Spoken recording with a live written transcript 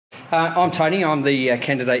I'm Tony. I'm the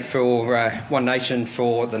candidate for One Nation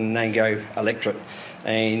for the Nanango electorate.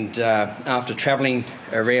 And after travelling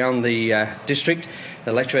around the district,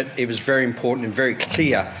 the electorate, it was very important and very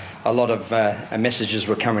clear. A lot of messages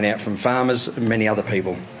were coming out from farmers and many other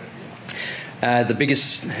people. The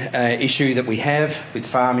biggest issue that we have with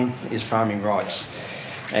farming is farming rights.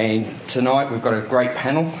 And tonight we've got a great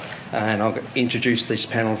panel, and I'll introduce this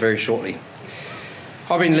panel very shortly.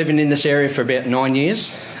 I've been living in this area for about 9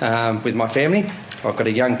 years with my family. I've got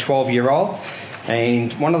a young 12-year-old,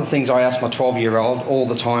 and one of the things I ask my 12-year-old all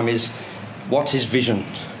the time is, what's his vision?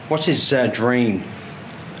 What's his dream?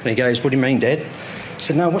 And he goes, what do you mean, Dad? I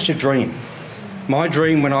said, no, what's your dream? My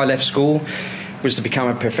dream when I left school was to become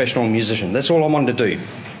a professional musician. That's all I wanted to do.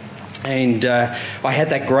 And I had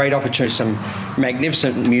that great opportunity, some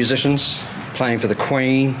magnificent musicians playing for the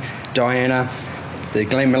Queen, Diana, the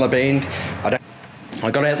Glenn Miller Band. I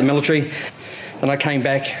got out of the military, and I came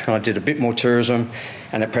back and I did a bit more tourism,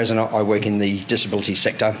 and at present I work in the disability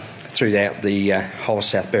sector throughout the whole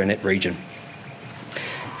South Burnett region.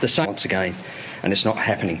 The same once again, and it's not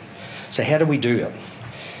happening. So how do we do it?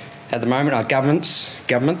 At the moment our governments,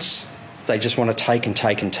 they just want to take and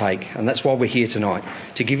take and take, and that's why we're here tonight,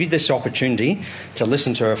 to give you this opportunity to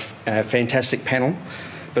listen to a fantastic panel,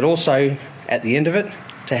 but also at the end of it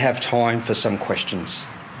to have time for some questions.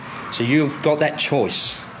 So you've got that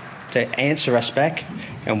choice to answer us back,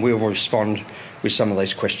 and we will respond with some of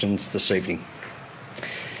those questions this evening.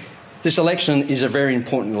 This election is a very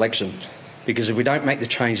important election, because if we don't make the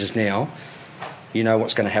changes now, you know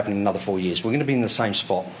what's going to happen in another 4 years. We're going to be in the same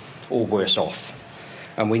spot, or worse off.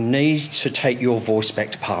 And we need to take your voice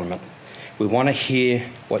back to Parliament. We want to hear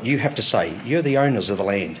what you have to say. You're the owners of the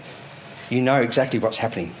land. You know exactly what's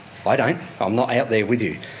happening. I don't. I'm not out there with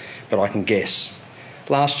you, but I can guess.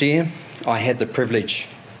 Last year, I had the privilege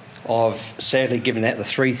of sadly giving out the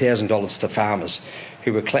 $3,000 to farmers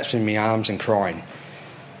who were collapsing in my arms and crying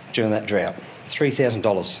during that drought.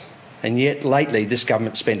 $3,000. And yet, lately, this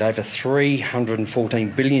government spent over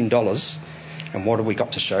 $314 billion, and what have we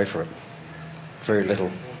got to show for it? Very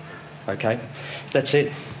little. Okay? That's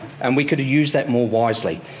it. And we could have used that more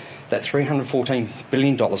wisely. That $314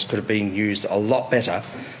 billion could have been used a lot better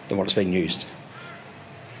than what it's been used.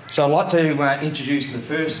 So I'd like to introduce the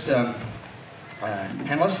first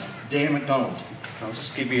panellist, Dan McDonald. I'll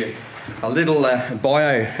just give you a little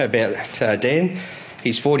bio about Dan.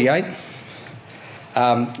 He's 48,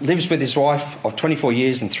 lives with his wife of 24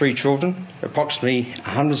 years and 3 children, approximately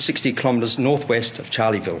 160 kilometres northwest of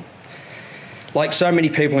Charleville. Like so many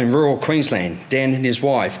people in rural Queensland, Dan and his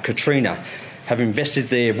wife, Katrina, have invested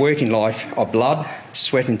their working life of blood,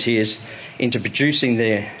 sweat and tears into producing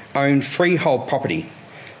their own freehold property,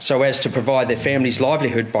 so as to provide their family's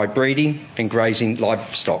livelihood by breeding and grazing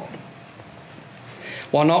livestock.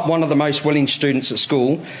 While not one of the most willing students at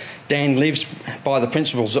school, Dan lives by the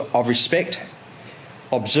principles of respect,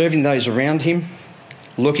 observing those around him,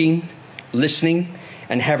 looking, listening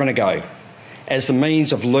and having a go, as the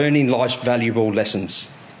means of learning life's valuable lessons.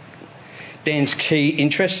 Dan's key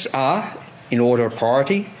interests are, in order of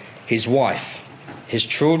priority, his wife, his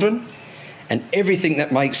children, and everything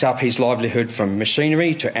that makes up his livelihood, from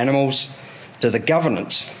machinery to animals to the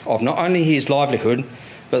governance of not only his livelihood,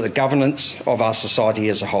 but the governance of our society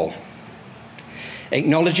as a whole.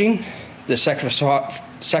 Acknowledging the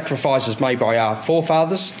sacrifices made by our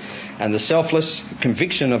forefathers and the selfless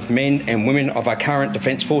conviction of men and women of our current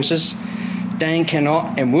Defence Forces, Dan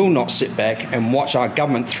cannot and will not sit back and watch our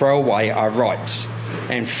government throw away our rights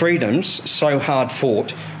and freedoms so hard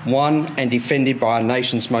fought, won and defended by our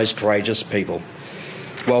nation's most courageous people.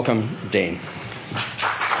 Welcome, Dan.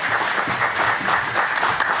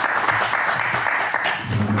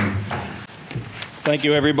 Thank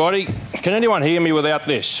you, everybody. Can anyone hear me without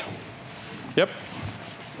this? Yep.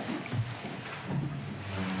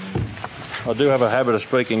 I do have a habit of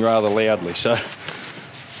speaking rather loudly, so...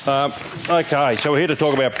 okay, so we're here to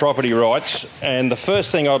talk about property rights, and the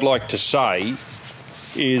first thing I'd like to say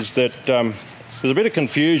is that there's a bit of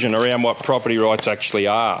confusion around what property rights actually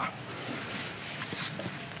are.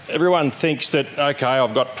 Everyone thinks that, okay,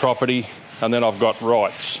 I've got property and then I've got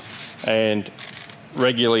rights. And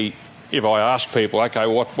regularly, if I ask people, okay,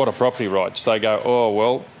 what are property rights? They go, oh,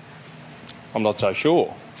 well, I'm not so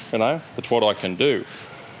sure, you know, it's what I can do.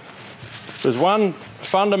 There's one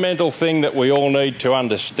fundamental thing that we all need to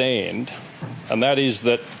understand, and that is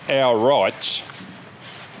that our rights,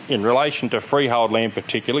 in relation to freehold land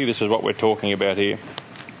particularly, this is what we're talking about here,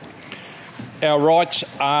 our rights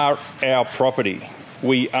are our property.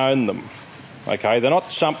 We own them. Okay, they're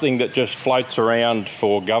not something that just floats around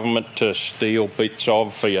for government to steal bits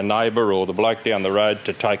of for your neighbour or the bloke down the road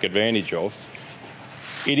to take advantage of.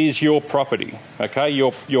 It is your property, okay?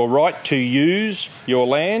 Your right to use your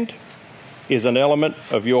land is an element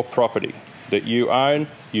of your property that you own,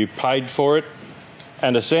 you paid for it,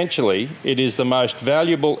 and essentially it is the most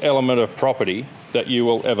valuable element of property that you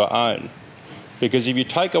will ever own. Because if you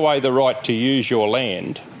take away the right to use your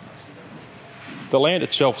land, the land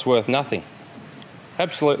itself's worth nothing.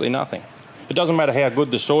 Absolutely nothing. It doesn't matter how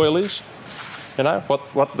good the soil is, you know,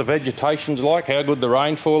 what the vegetation's like, how good the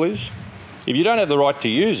rainfall is. If you don't have the right to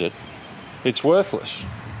use it, it's worthless.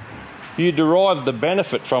 You derive the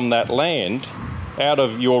benefit from that land out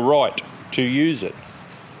of your right to use it.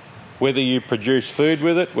 Whether you produce food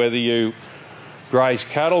with it, whether you graze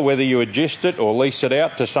cattle, whether you adjust it or lease it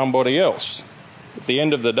out to somebody else. At the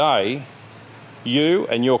end of the day, you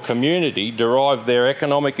and your community derive their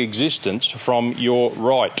economic existence from your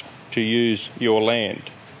right to use your land.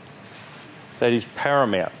 That is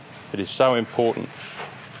paramount. It is so important.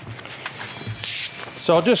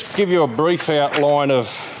 So I'll just give you a brief outline of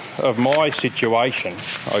my situation,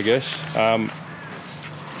 I guess. I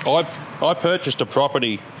purchased a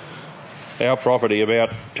property, our property, about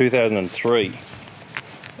 2003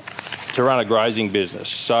 to run a grazing business.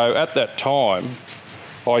 So at that time,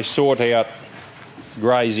 I sought out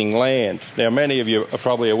grazing land. Now, many of you are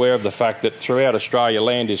probably aware of the fact that throughout Australia,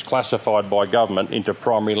 land is classified by government into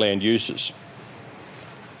primary land uses.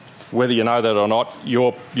 Whether you know that or not,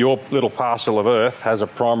 your little parcel of earth has a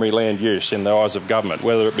primary land use in the eyes of government,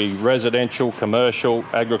 whether it be residential, commercial,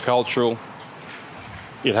 agricultural,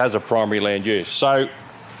 it has a primary land use. So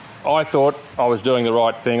I thought I was doing the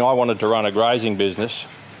right thing. I wanted to run a grazing business,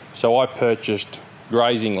 so I purchased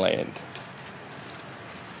grazing land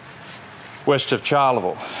west of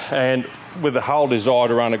Charleville, and with the whole desire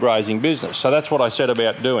to run a grazing business. So that's what I set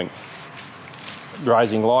about doing,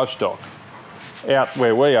 grazing livestock. Out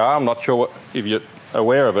where we are, I'm not sure if you're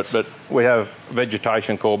aware of it, but we have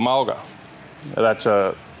vegetation called mulga. That's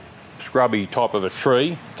a scrubby type of a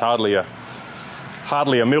tree. It's hardly a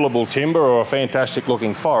millable timber or a fantastic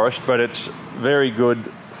looking forest, but it's very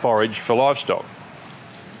good forage for livestock.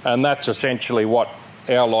 And that's essentially what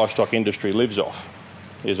our livestock industry lives off,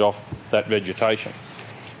 is off that vegetation.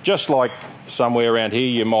 Just like somewhere around here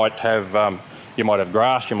you might have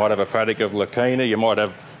grass, you might have a paddock of leucaena, you might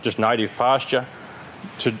have just native pasture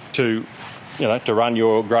to run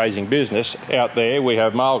your grazing business. Out there we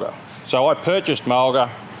have mulga. So I purchased mulga,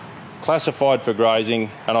 classified for grazing,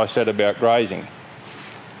 and I set about grazing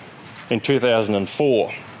in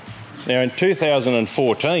 2004. Now in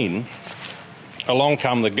 2014, along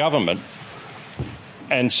come the government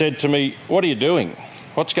and said to me, "What are you doing?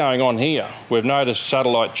 What's going on here? We've noticed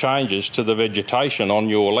satellite changes to the vegetation on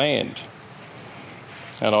your land."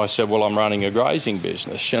 And I said, "Well, I'm running a grazing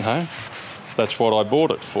business, you know. That's what I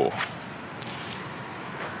bought it for."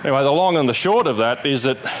 Anyway, the long and the short of that is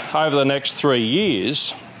that over the next 3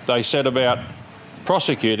 years, they set about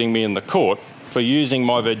prosecuting me in the court for using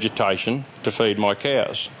my vegetation to feed my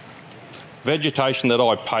cows. Vegetation that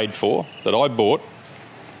I paid for, that I bought,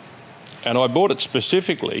 and I bought it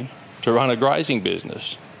specifically to run a grazing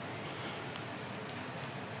business.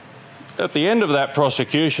 At the end of that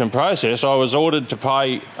prosecution process, I was ordered to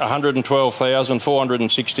pay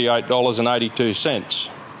 $112,468.82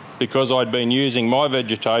 because I'd been using my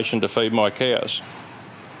vegetation to feed my cows.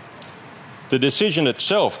 The decision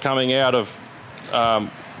itself coming out of,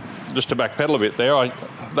 just to backpedal a bit there,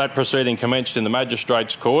 that proceeding commenced in the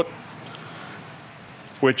Magistrates Court,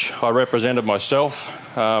 which I represented myself.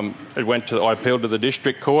 I appealed to the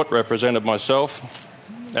District Court, represented myself,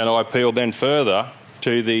 and I appealed then further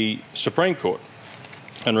to the Supreme Court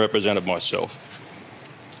and represented myself.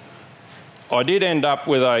 I did end up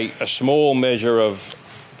with a small measure of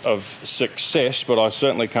success, but I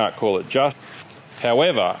certainly can't call it just.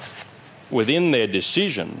 However, within their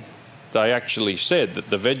decision, they actually said that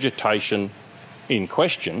the vegetation in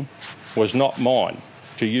question was not mine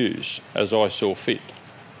to use as I saw fit.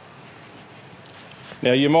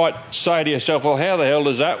 Now you might say to yourself, well, how the hell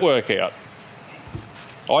does that work out?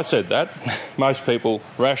 I said that. Most people,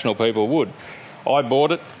 rational people, would. I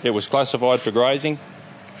bought it. It was classified for grazing.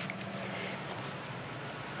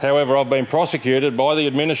 However, I've been prosecuted by the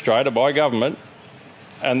administrator, by government,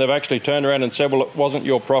 and they've actually turned around and said, well, it wasn't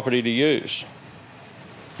your property to use.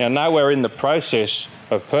 Now, nowhere in the process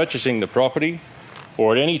of purchasing the property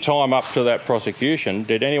or at any time up to that prosecution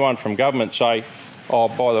did anyone from government say, oh,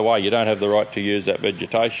 by the way, you don't have the right to use that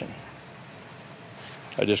vegetation.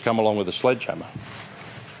 They just come along with a sledgehammer.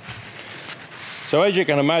 So as you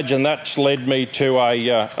can imagine, that's led me to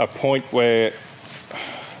a point where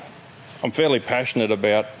I'm fairly passionate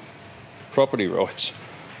about property rights,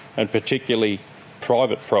 and particularly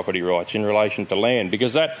private property rights in relation to land,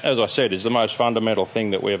 because that, as I said, is the most fundamental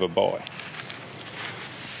thing that we ever buy.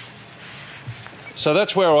 So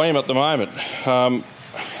that's where I am at the moment.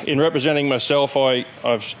 In representing myself,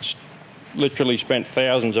 I've literally spent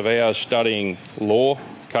thousands of hours studying law,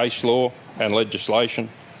 case law and legislation.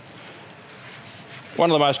 One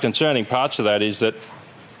of the most concerning parts of that is that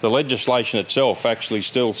the legislation itself actually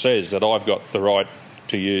still says that I've got the right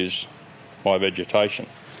to use my vegetation.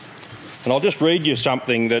 And I'll just read you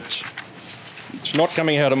something it's not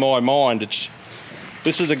coming out of my mind.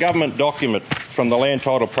 This is a government document from the Land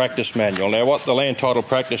Title Practice Manual. Now, what the Land Title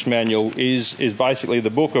Practice Manual is basically the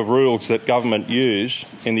book of rules that government use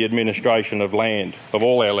in the administration of land, of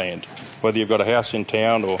all our land, whether you've got a house in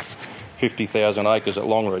town or 50,000 acres at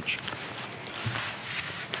Longreach.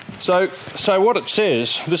 So what it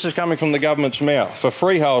says, this is coming from the government's mouth, for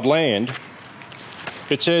freehold land,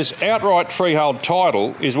 it says outright freehold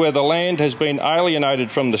title is where the land has been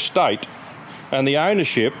alienated from the state and the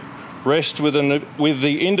ownership rests with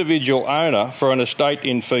the individual owner for an estate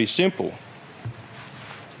in fee simple.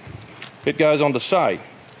 It goes on to say,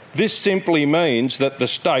 this simply means that the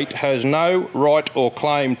state has no right or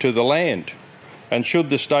claim to the land, and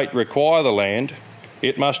should the state require the land,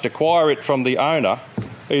 it must acquire it from the owner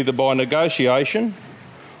either by negotiation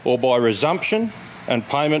or by resumption and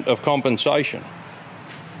payment of compensation.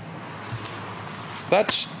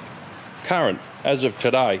 That's current as of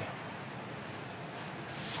today.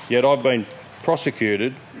 Yet I've been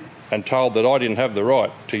prosecuted and told that I didn't have the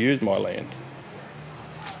right to use my land.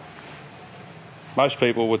 Most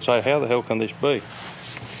people would say, how the hell can this be?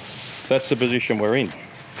 That's the position we're in.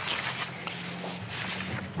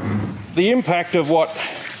 The impact of what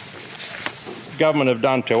government have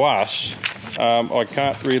done to us, I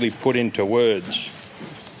can't really put into words.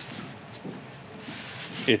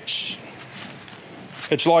 It's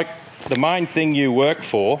like the main thing you work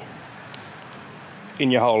for in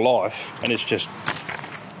your whole life, and it's just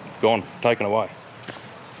gone, taken away.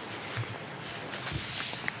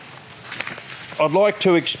 I'd like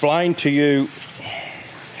to explain to you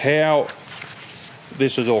how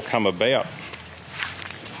this has all come about.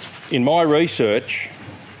 In my research,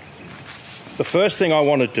 the first thing I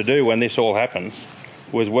wanted to do when this all happened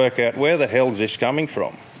was work out where the hell is this coming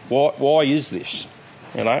from? Why is this?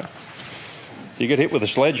 You know? You get hit with a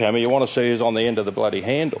sledgehammer, you want to see who's on the end of the bloody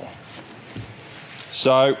handle.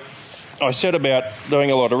 So I set about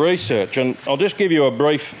doing a lot of research, and I'll just give you a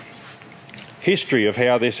brief history of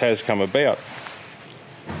how this has come about.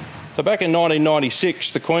 So back in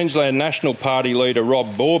 1996, the Queensland National Party leader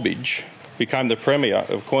Rob Borbidge became the Premier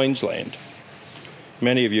of Queensland.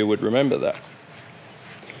 Many of you would remember that.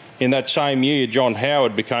 In that same year, John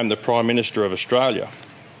Howard became the Prime Minister of Australia.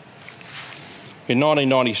 In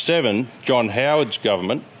 1997, John Howard's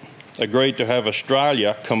government agreed to have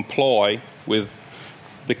Australia comply with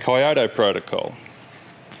the Kyoto Protocol.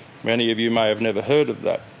 Many of you may have never heard of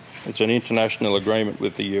that. It's an international agreement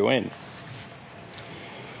with the UN.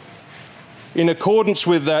 In accordance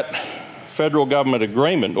with that federal government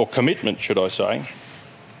agreement, or commitment should I say,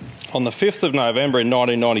 on the 5th of November in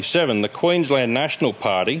 1997, the Queensland National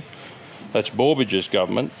Party, that's Borbidge's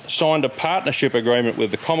government, signed a partnership agreement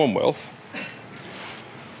with the Commonwealth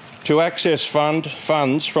to access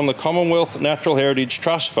funds from the Commonwealth Natural Heritage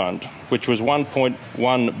Trust Fund, which was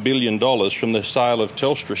 $1.1 billion from the sale of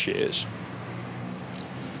Telstra shares.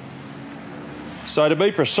 So to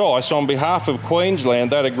be precise, on behalf of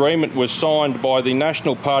Queensland, that agreement was signed by the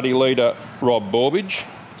National Party leader Rob Borbidge.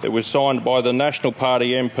 It was signed by the National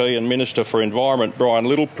Party MP and Minister for Environment Brian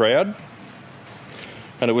Littleproud,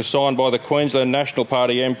 and it was signed by the Queensland National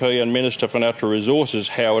Party MP and Minister for Natural Resources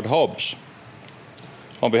Howard Hobbs.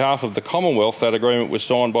 On behalf of the Commonwealth, that agreement was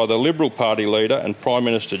signed by the Liberal Party leader and Prime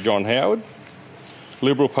Minister John Howard,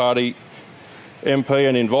 Liberal Party MP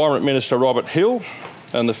and Environment Minister Robert Hill,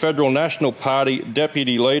 and the Federal National Party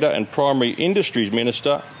Deputy Leader and Primary Industries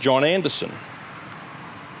Minister John Anderson.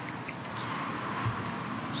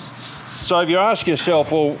 So if you ask yourself,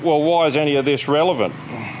 well, why is any of this relevant?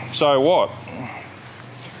 So what?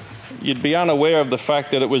 You'd be unaware of the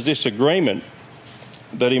fact that it was this agreement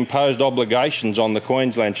that imposed obligations on the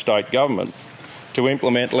Queensland State Government to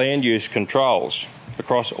implement land use controls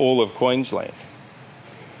across all of Queensland.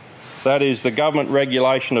 That is the government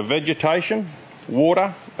regulation of vegetation,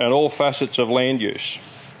 water and all facets of land use.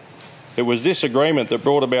 It was this agreement that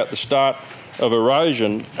brought about the start of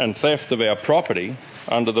erosion and theft of our property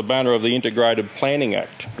under the banner of the Integrated Planning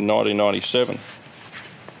Act in 1997.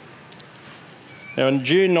 Now, in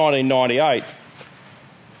June 1998,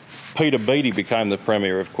 Peter Beattie became the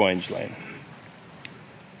Premier of Queensland.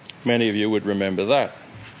 Many of you would remember that.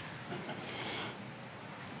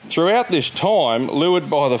 Throughout this time, lured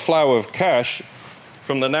by the flow of cash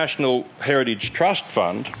from the National Heritage Trust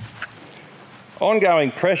Fund,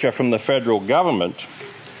 ongoing pressure from the federal government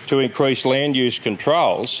to increase land use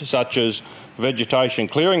controls, such as vegetation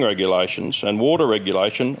clearing regulations and water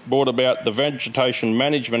regulation, brought about the Vegetation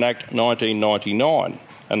Management Act 1999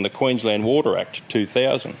 and the Queensland Water Act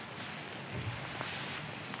 2000.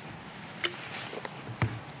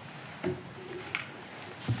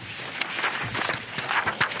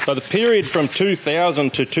 So the period from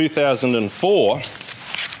 2000 to 2004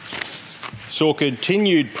 saw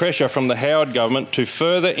continued pressure from the Howard government to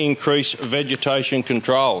further increase vegetation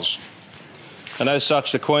controls. And as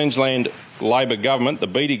such, the Queensland Labor government, the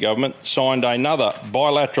Beattie government, signed another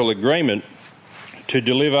bilateral agreement to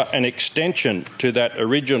deliver an extension to that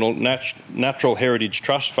original Natural Heritage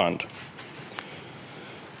Trust Fund.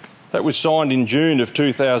 That was signed in June of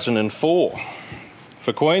 2004.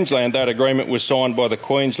 For Queensland, that agreement was signed by the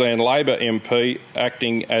Queensland Labor MP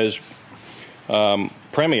acting as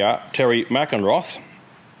Premier, Terry McEnroth,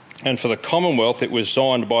 and for the Commonwealth it was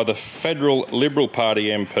signed by the Federal Liberal Party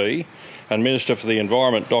MP and Minister for the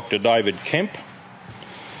Environment, Dr David Kemp,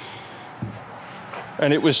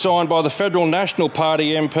 and it was signed by the Federal National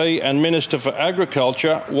Party MP and Minister for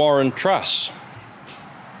Agriculture, Warren Truss.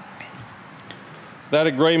 That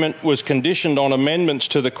agreement was conditioned on amendments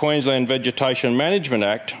to the Queensland Vegetation Management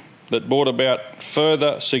Act that brought about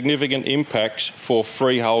further significant impacts for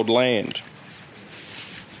freehold land.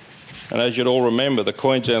 And as you'd all remember, the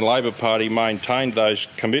Queensland Labor Party maintained those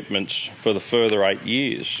commitments for the further 8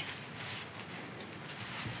 years.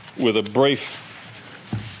 With a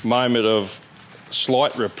brief moment of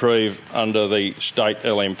slight reprieve under the state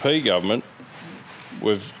LNP government,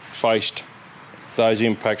 we've faced those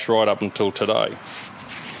impacts right up until today.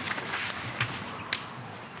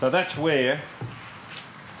 So that's where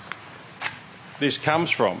this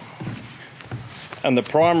comes from. And the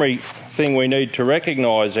primary thing we need to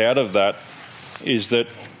recognise out of that is that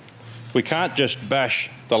we can't just bash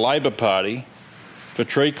the Labor Party for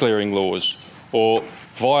tree clearing laws or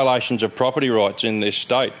violations of property rights in this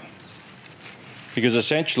state, because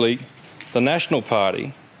essentially the National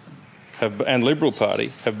Party and Liberal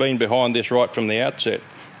Party have been behind this right from the outset.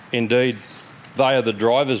 Indeed, they are the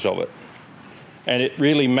drivers of it. And it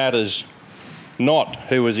really matters not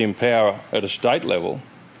who was in power at a state level,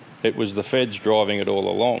 it was the feds driving it all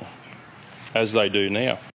along, as they do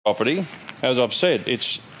now. Property, as I've said,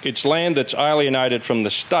 it's land that's alienated from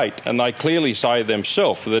the state, and they clearly say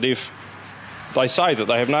themselves that if they say that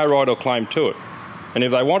they have no right or claim to it, and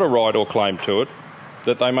if they want a right or claim to it,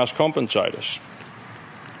 that they must compensate us.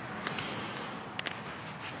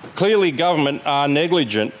 Clearly, government are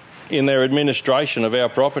negligent in their administration of our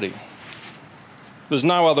property. There's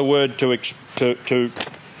no other word to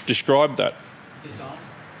describe that.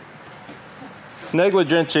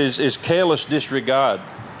 Negligence is careless disregard,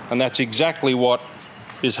 and that's exactly what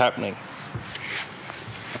is happening.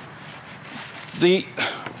 The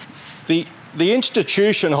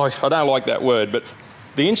institution, I don't like that word, but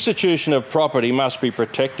the institution of property must be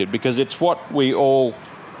protected because it's what we all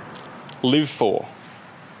live for.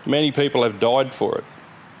 Many people have died for it.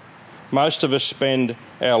 Most of us spend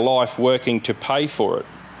our life working to pay for it,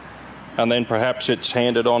 and then perhaps it's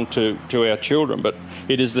handed on to our children. But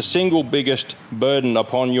it is the single biggest burden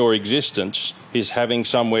upon your existence is having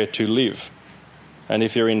somewhere to live. And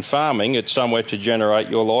if you're in farming, it's somewhere to generate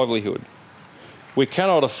your livelihood. We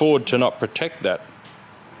cannot afford to not protect that.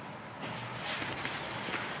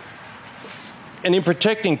 And in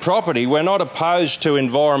protecting property, we're not opposed to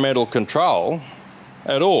environmental control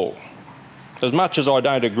at all. As much as I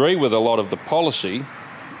don't agree with a lot of the policy,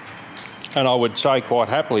 and I would say quite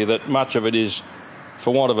happily that much of it is,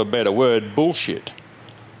 for want of a better word, bullshit.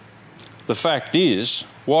 The fact is,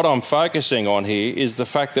 what I'm focusing on here is the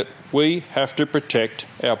fact that we have to protect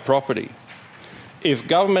our property. If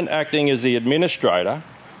government acting as the administrator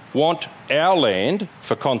want our land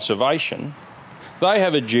for conservation, they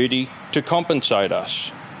have a duty to compensate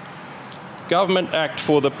us. Government act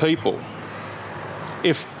for the people.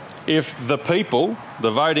 If the people,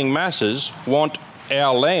 the voting masses, want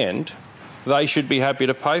our land, they should be happy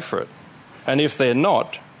to pay for it. And if they're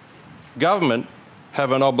not, government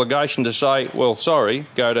have an obligation to say, well, sorry,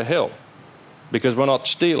 go to hell, because we're not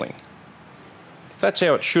stealing. That's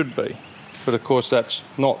how it should be. But of course, that's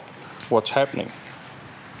not what's happening.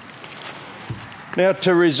 Now,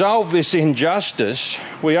 to resolve this injustice,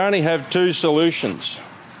 we only have two solutions.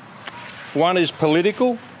 One is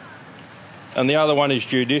political and the other one is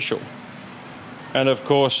judicial. And of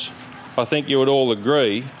course, I think you would all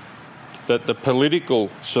agree that the political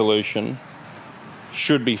solution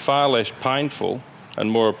should be far less painful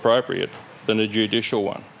and more appropriate than a judicial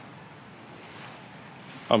one.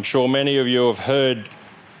 I'm sure many of you have heard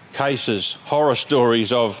cases, horror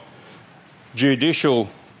stories of judicial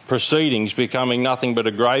proceedings becoming nothing but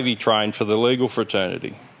a gravy train for the legal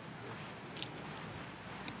fraternity.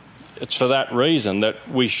 It's for that reason that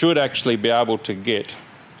we should actually be able to get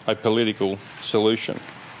a political solution.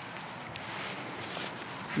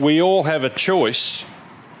 We all have a choice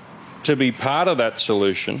to be part of that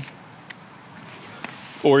solution,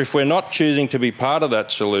 or if we're not choosing to be part of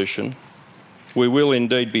that solution, we will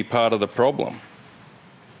indeed be part of the problem,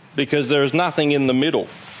 because there is nothing in the middle.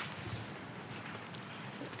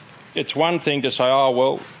 It's one thing to say, oh,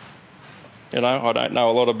 well, you know, I don't know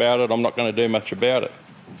a lot about it, I'm not going to do much about it.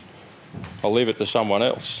 I'll leave it to someone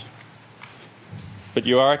else. But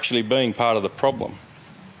you are actually being part of the problem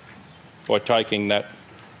by making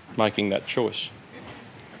that choice.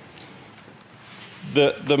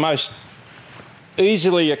 The most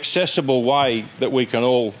easily accessible way that we can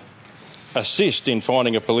all assist in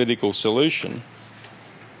finding a political solution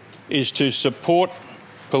is to support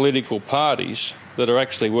political parties that are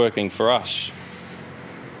actually working for us.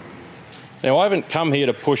 Now, I haven't come here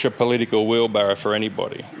to push a political wheelbarrow for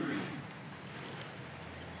anybody.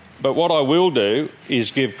 But what I will do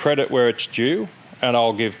is give credit where it's due, and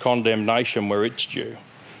I'll give condemnation where it's due.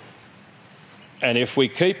 And if we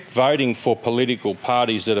keep voting for political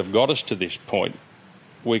parties that have got us to this point,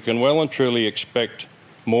 we can well and truly expect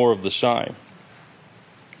more of the same.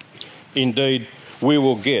 Indeed, we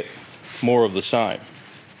will get more of the same,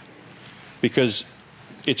 because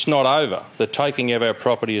it's not over. The taking of our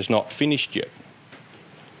property is not finished yet.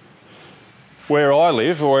 Where I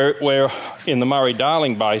live, we're in the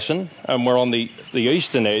Murray-Darling Basin, and we're on the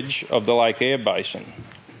eastern edge of the Lake Eyre Basin.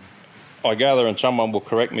 I gather, and someone will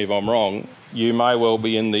correct me if I'm wrong, you may well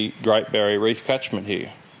be in the Great Barrier Reef catchment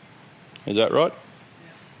here. Is that right?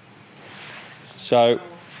 Yeah.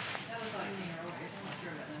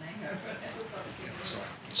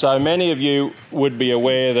 So many of you would be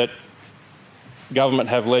aware that government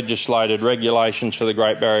have legislated regulations for the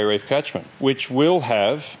Great Barrier Reef catchment, which will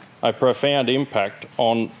have a profound impact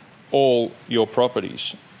on all your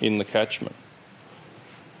properties in the catchment.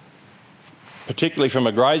 Particularly from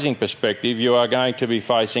a grazing perspective, you are going to be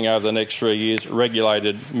facing over the next 3 years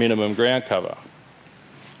regulated minimum ground cover.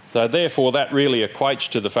 So therefore that really equates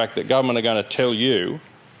to the fact that government are going to tell you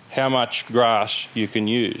how much grass you can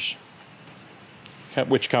use,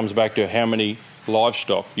 which comes back to how many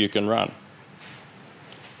livestock you can run.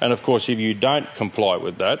 And of course, if you don't comply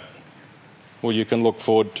with that, well, you can look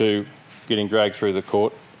forward to getting dragged through the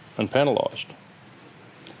court and penalised.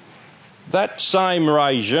 That same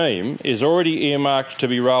regime is already earmarked to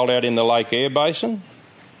be rolled out in the Lake Eyre Basin,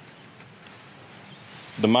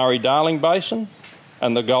 the Murray-Darling Basin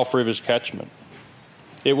and the Gulf Rivers catchment.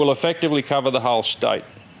 It will effectively cover the whole state.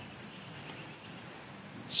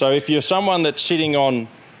 So if you're someone that's sitting on,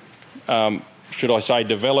 should I say,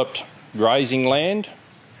 developed grazing land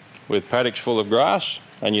with paddocks full of grass,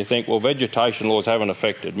 and you think, well, vegetation laws haven't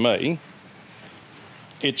affected me,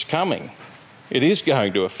 it's coming. It is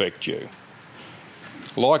going to affect you.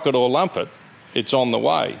 Like it or lump it, it's on the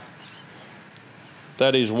way.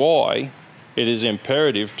 That is why it is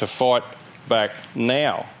imperative to fight back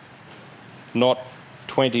now, not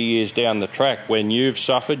 20 years down the track when you've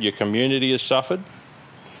suffered, your community has suffered,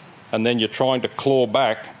 and then you're trying to claw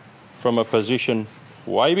back from a position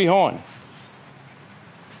way behind.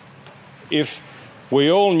 If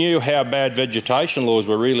we all knew how bad vegetation laws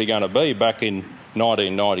were really going to be back in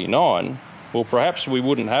 1999, well, perhaps we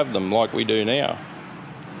wouldn't have them like we do now.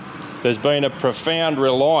 There's been a profound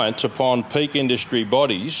reliance upon peak industry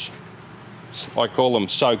bodies, I call them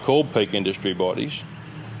so-called peak industry bodies,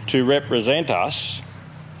 to represent us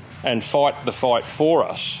and fight the fight for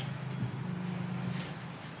us.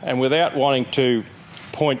 And without wanting to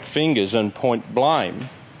point fingers and point blame,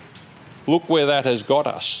 look where that has got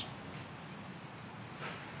us.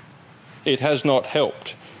 It has not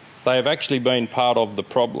helped. They have actually been part of the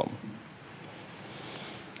problem.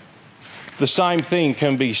 The same thing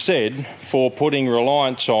can be said for putting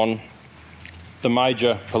reliance on the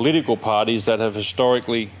major political parties that have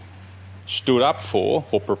historically stood up for,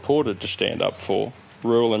 or purported to stand up for,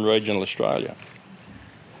 rural and regional Australia.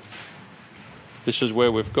 This is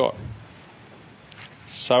where we've got.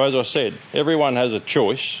 So as I said, everyone has a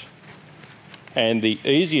choice, and the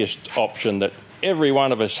easiest option that every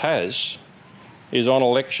one of us has is on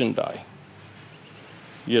election day.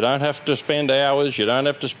 You don't have to spend hours, you don't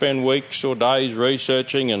have to spend weeks or days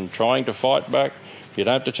researching and trying to fight back. You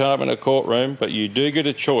don't have to turn up in a courtroom, but you do get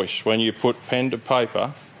a choice when you put pen to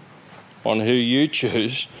paper on who you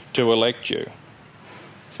choose to elect you.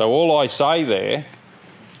 So all I say there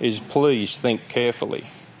is please think carefully,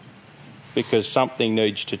 because something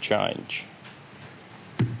needs to change.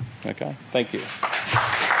 Okay, thank you.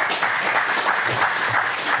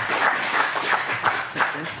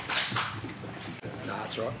 No,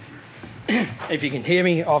 that's right. If you can hear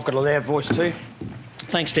me, I've got a loud voice too.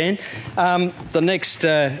 Thanks, Dan. The next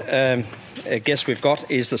guest we've got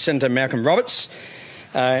is the Senator Malcolm Roberts.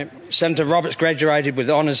 Senator Roberts graduated with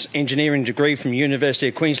honours engineering degree from University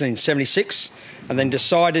of Queensland in '76 and then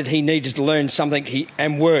decided he needed to learn something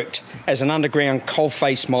and worked as an underground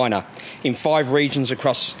coalface miner in 5 regions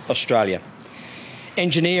across Australia.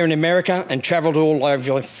 Engineer in America and travelled all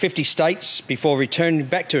over 50 states before returning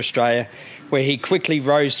back to Australia, where he quickly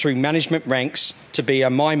rose through management ranks to be a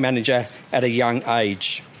mine manager at a young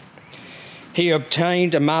age. He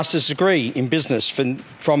obtained a master's degree in business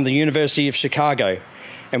from the University of Chicago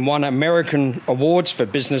and won American awards for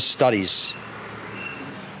business studies.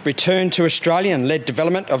 Returned to Australia and led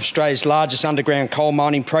development of Australia's largest underground coal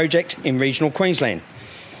mining project in regional Queensland.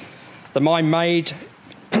 The mine made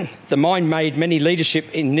many leadership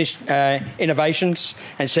innovations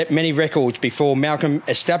and set many records before Malcolm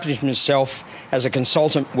established himself as a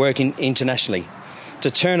consultant working internationally to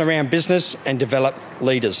turn around business and develop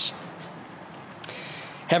leaders.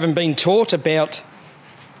 Having been taught about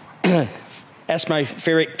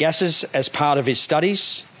atmospheric gases as part of his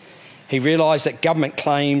studies, he realised that government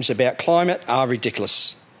claims about climate are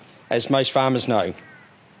ridiculous, as most farmers know.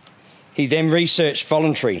 He then researched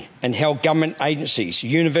voluntary and held government agencies,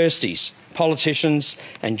 universities, politicians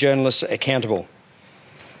and journalists accountable.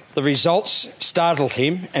 The results startled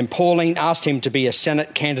him, and Pauline asked him to be a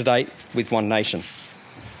Senate candidate with One Nation.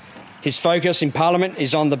 His focus in Parliament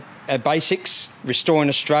is on the basics, restoring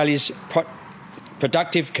Australia's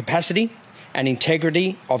productive capacity and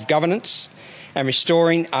integrity of governance, and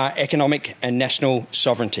restoring our economic and national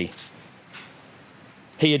sovereignty.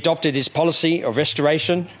 He adopted his policy of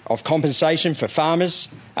restoration of compensation for farmers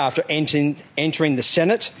after entering the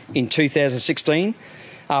Senate in 2016,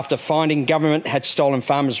 after finding government had stolen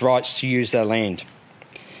farmers' rights to use their land.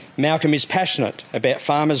 Malcolm is passionate about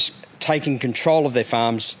farmers taking control of their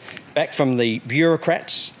farms back from the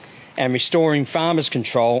bureaucrats and restoring farmers'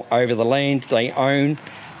 control over the land they own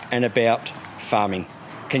and about farming.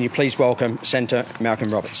 Can you please welcome Senator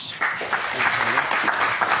Malcolm Roberts?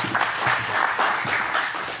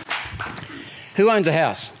 Who owns a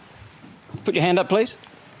house? Put your hand up, please.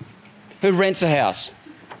 Who rents a house?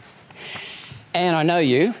 And I know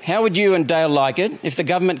you. How would you and Dale like it if the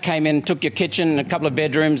government came in, took your kitchen and a couple of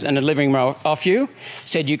bedrooms and a living room off you,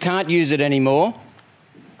 said you can't use it anymore?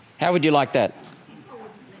 How would you like that?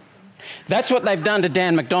 That's what they've done to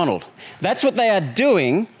Dan McDonald. That's what they are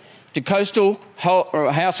doing to coastal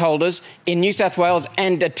householders in New South Wales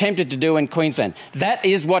and attempted to do in Queensland. That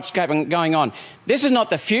is what's going on. This is not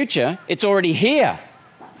the future, it's already here.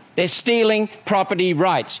 They're stealing property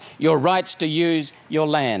rights, your rights to use your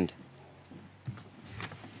land.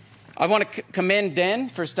 I want to commend Dan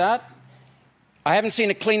for a start. I haven't seen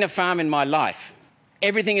a cleaner farm in my life.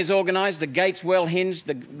 Everything is organised, the gate's well hinged,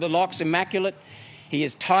 the lock's immaculate. He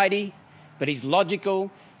is tidy, but he's logical,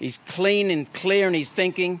 he's clean and clear in his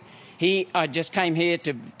thinking. I just came here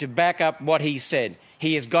to back up what he said.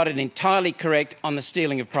 He has got it entirely correct on the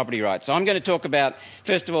stealing of property rights. So I'm going to talk about,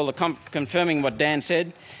 first of all, confirming what Dan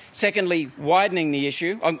said. Secondly, widening the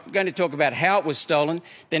issue. I'm going to talk about how it was stolen,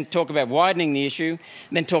 then talk about widening the issue,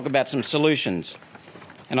 then talk about some solutions.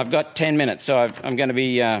 And I've got 10 minutes, so I'm going to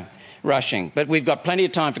be rushing. But we've got plenty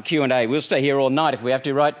of time for Q&A. We'll stay here all night if we have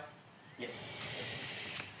to, right? Yes.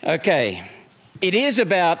 Okay. It is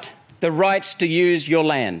about the rights to use your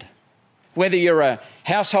land. Whether you're a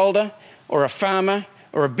householder or a farmer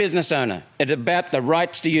or a business owner, it's about the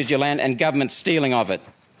rights to use your land and government stealing of it.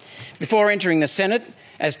 Before entering the Senate,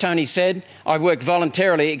 as Tony said, I worked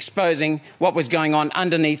voluntarily exposing what was going on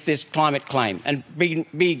underneath this climate claim and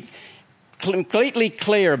be completely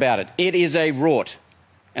clear about it. It is a rort,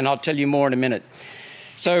 and I'll tell you more in a minute.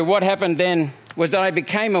 So what happened then was that I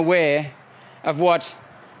became aware of what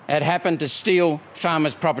had happened to steal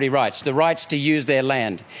farmers' property rights, the rights to use their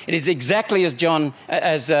land. It is exactly as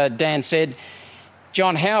Dan said.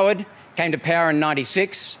 John Howard came to power in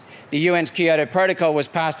 '96. The UN's Kyoto Protocol was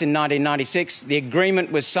passed in 1996. The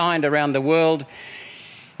agreement was signed around the world.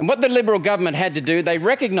 And what the Liberal government had to do, they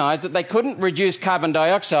recognised that they couldn't reduce carbon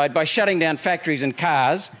dioxide by shutting down factories and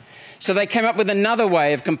cars, so they came up with another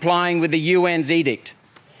way of complying with the UN's edict.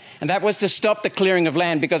 And that was to stop the clearing of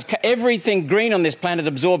land, because everything green on this planet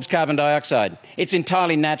absorbs carbon dioxide. It's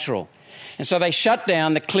entirely natural. And so they shut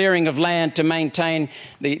down the clearing of land to maintain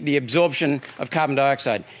the absorption of carbon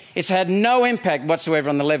dioxide. It's had no impact whatsoever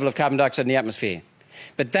on the level of carbon dioxide in the atmosphere.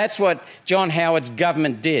 But that's what John Howard's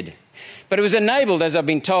government did. But it was enabled, as I've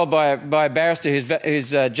been told by a barrister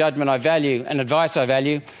whose judgment I value and advice I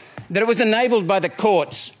value, that it was enabled by the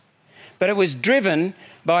courts. But it was driven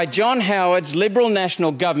by John Howard's Liberal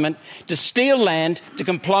National government to steal land to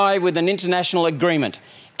comply with an international agreement.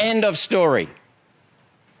 End of story.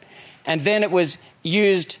 And then it was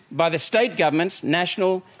used by the state governments,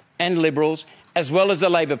 National and Liberals, as well as the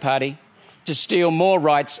Labor Party, to steal more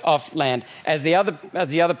rights off land, as the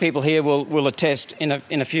other people here will attest in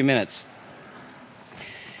a few minutes.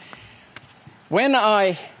 When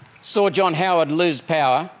I saw John Howard lose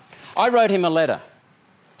power, I wrote him a letter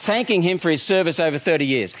thanking him for his service over 30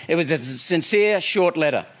 years. It was a sincere, short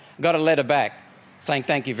letter. I got a letter back saying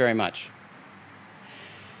thank you very much.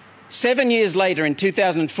 7 years later, in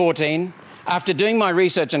 2014, after doing my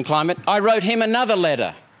research on climate, I wrote him another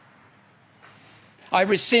letter. I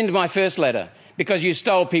rescind my first letter because you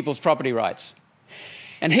stole people's property rights.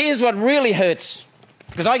 And here's what really hurts,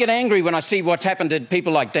 because I get angry when I see what's happened to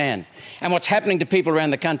people like Dan and what's happening to people around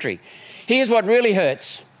the country. Here's what really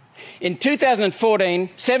hurts. In 2014,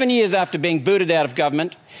 7 years after being booted out of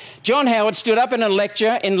government, John Howard stood up in a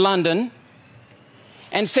lecture in London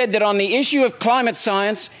and said that on the issue of climate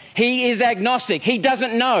science, he is agnostic. He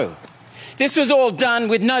doesn't know. This was all done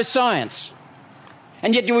with no science.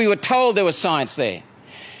 And yet we were told there was science there.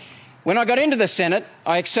 When I got into the Senate,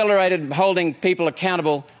 I accelerated holding people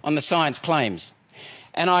accountable on the science claims.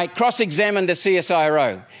 And I cross-examined the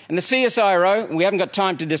CSIRO. And the CSIRO, and we haven't got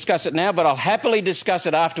time to discuss it now, but I'll happily discuss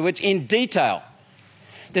it afterwards in detail.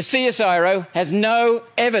 The CSIRO has no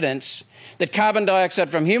evidence that carbon dioxide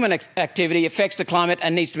from human activity affects the climate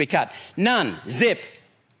and needs to be cut. None. Zip.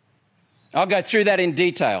 I'll go through that in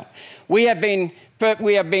detail. We have been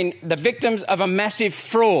the victims of a massive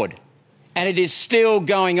fraud, and it is still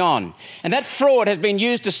going on. And that fraud has been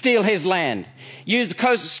used to steal his land, used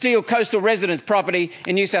to steal coastal residents' property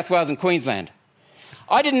in New South Wales and Queensland.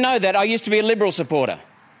 I didn't know that. I used to be a Liberal supporter.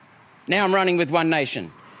 Now I'm running with One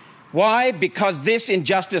Nation. Why? Because this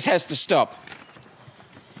injustice has to stop.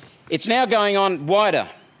 It's now going on wider.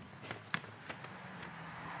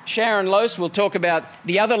 Sharon Lose will talk about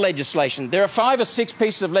the other legislation. There are 5 or 6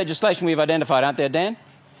 pieces of legislation we've identified, aren't there, Dan,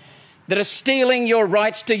 that are stealing your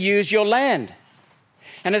rights to use your land.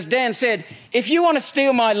 And as Dan said, if you want to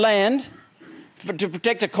steal my land to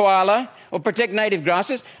protect a koala or protect native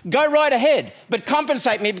grasses, go right ahead, but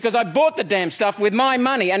compensate me because I bought the damn stuff with my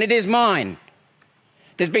money and it is mine.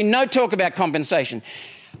 There's been no talk about compensation.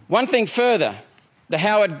 One thing further, the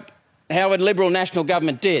Howard Liberal National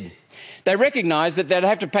government did. They recognised that they'd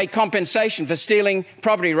have to pay compensation for stealing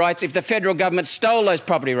property rights if the federal government stole those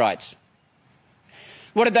property rights.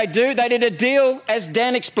 What did they do? They did a deal, as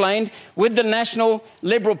Dan explained, with the National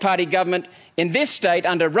Liberal Party government in this state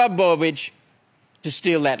under Rob Borbidge to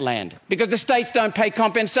steal that land, because the states don't pay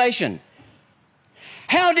compensation.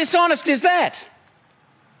 How dishonest is that?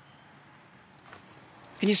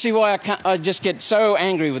 Can you see why I just get so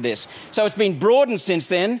angry with this? So it's been broadened since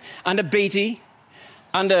then under Beattie,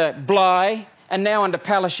 under Bligh, and now under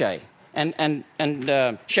Palaszczuk. And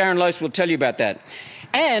Sharon Lose will tell you about that.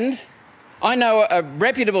 And I know a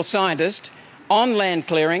reputable scientist on land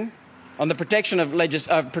clearing, on the protection of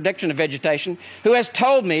vegetation, who has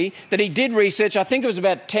told me that he did research, I think it was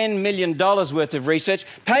about $10 million worth of research,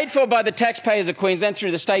 paid for by the taxpayers of Queensland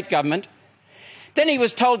through the state government. Then he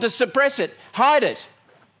was told to suppress it, hide it,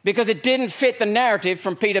 because it didn't fit the narrative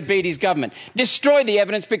from Peter Beattie's government. Destroy the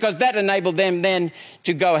evidence, because that enabled them then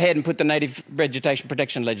to go ahead and put the native vegetation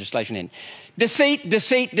protection legislation in. Deceit,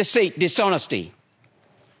 deceit, deceit, dishonesty.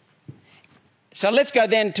 So let's go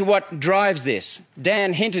then to what drives this.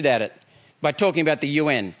 Dan hinted at it by talking about the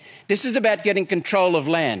UN. This is about getting control of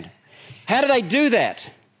land. How do they do that?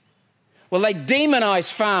 Well, they demonise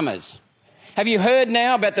farmers. Have you heard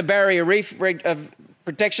now about the barrier reef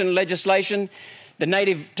protection legislation, the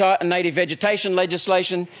native vegetation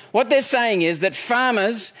legislation? What they're saying is that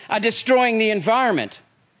farmers are destroying the environment.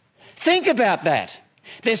 Think about that.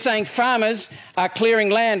 They're saying farmers are clearing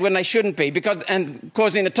land when they shouldn't be and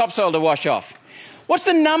causing the topsoil to wash off. What's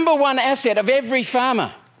the number one asset of every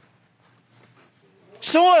farmer?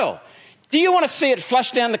 Soil. Do you want to see it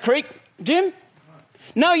flush down the creek, Jim?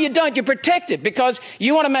 No, you don't. You protect it because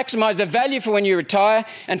you want to maximise the value for when you retire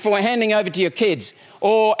and for handing over to your kids.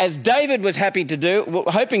 Or, as David was hoping to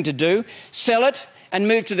do, sell it and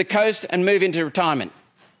move to the coast and move into retirement.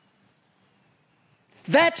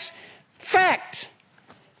 That's fact.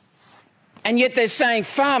 And yet they're saying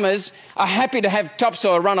farmers are happy to have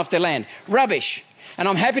topsoil run off their land. Rubbish. And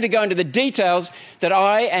I'm happy to go into the details that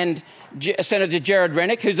I and Senator Gerard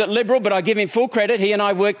Rennick, who's a Liberal, but I give him full credit, he and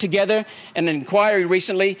I worked together in an inquiry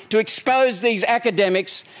recently to expose these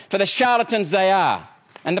academics for the charlatans they are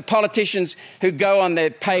and the politicians who go on their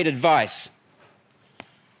paid advice.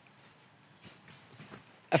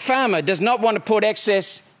 A farmer does not want to put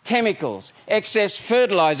excess chemicals, excess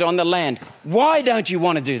fertiliser on the land. Why don't you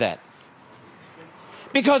want to do that?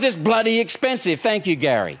 Because it's bloody expensive. Thank you,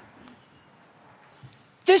 Gary.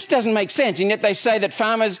 This doesn't make sense, and yet they say that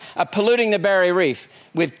farmers are polluting the barrier reef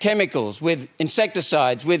with chemicals, with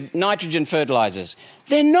insecticides, with nitrogen fertilisers.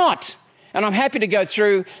 They're not. And I'm happy to go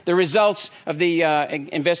through the results of the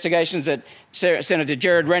investigations that Senator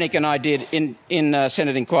Gerard Rennick and I did in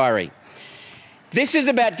Senate inquiry. This is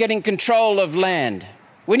about getting control of land.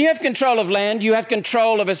 When you have control of land, you have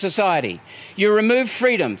control of a society. You remove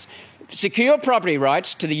freedoms. Secure property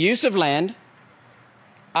rights to the use of land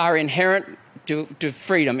are inherent to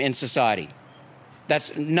freedom in society.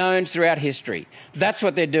 That's known throughout history. That's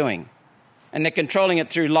what they're doing. And they're controlling it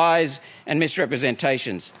through lies and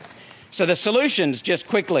misrepresentations. So the solutions, just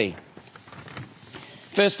quickly.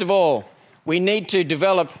 First of all, we need to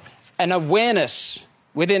develop an awareness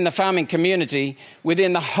within the farming community,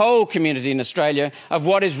 within the whole community in Australia, of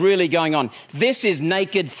what is really going on. This is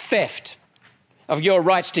naked theft of your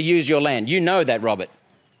rights to use your land. You know that, Robert.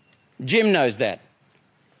 Jim knows that.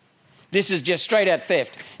 This is just straight out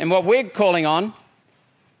theft. And what we're calling on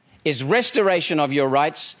is restoration of your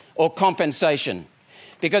rights or compensation.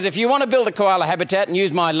 Because if you want to build a koala habitat and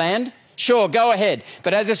use my land, sure, go ahead.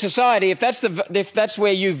 But as a society, if that's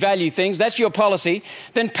where you value things, that's your policy,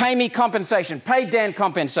 then pay me compensation. Pay Dan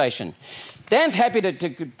compensation. Dan's happy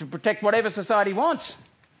to protect whatever society wants.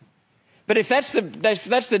 But if that's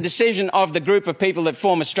the decision of the group of people that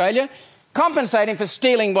form Australia, compensate him for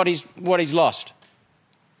stealing what he's lost.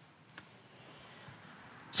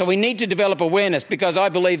 So we need to develop awareness, because I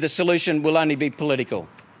believe the solution will only be political.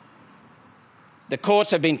 The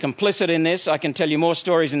courts have been complicit in this. I can tell you more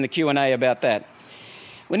stories in the Q&A about that.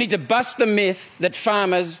 We need to bust the myth that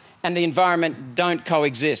farmers and the environment don't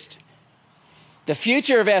coexist. The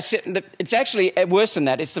future of our... It's actually worse than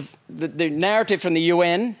that. It's the narrative from the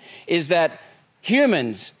UN is that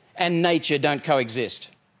humans and nature don't coexist.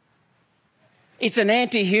 It's an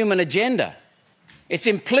anti-human agenda. It's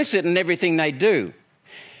implicit in everything they do.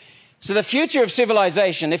 So the future of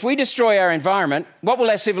civilization, if we destroy our environment, what will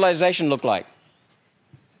our civilization look like?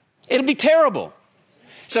 It'll be terrible.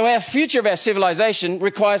 So our future of our civilization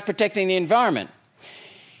requires protecting the environment.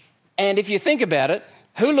 And if you think about it,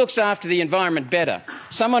 who looks after the environment better?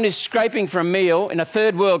 Someone who's scraping for a meal in a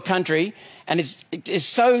third world country and is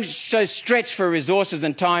so stretched for resources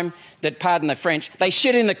and time that, pardon the French, they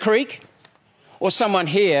shit in the creek? Or someone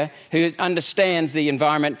here who understands the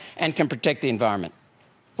environment and can protect the environment?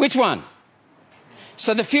 Which one?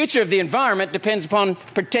 So the future of the environment depends upon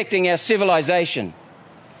protecting our civilization.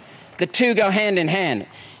 The two go hand in hand.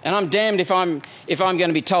 And I'm damned if I'm going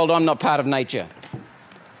to be told I'm not part of nature.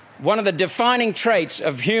 One of the defining traits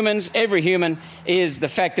of humans, every human, is the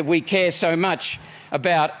fact that we care so much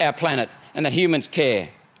about our planet and that humans care.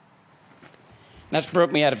 That's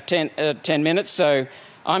brought me out of 10 minutes, so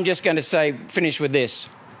I'm just going to finish with this.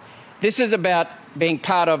 This is about being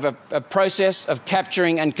part of a process of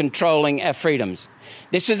capturing and controlling our freedoms.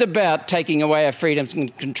 This is about taking away our freedoms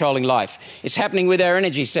and controlling life. It's happening with our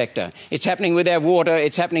energy sector. It's happening with our water.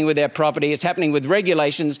 It's happening with our property. It's happening with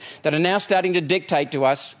regulations that are now starting to dictate to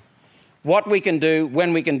us what we can do,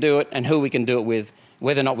 when we can do it, and who we can do it with,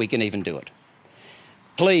 whether or not we can even do it.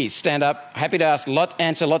 Please stand up. Happy to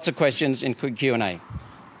answer lots of questions in Q&A.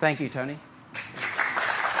 Thank you, Tony.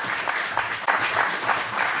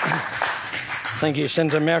 Thank you,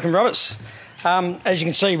 Senator Malcolm Roberts. As you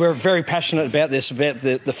can see, we're very passionate about this, about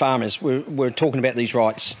the farmers. We're talking about these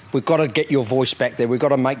rights. We've got to get your voice back there. We've got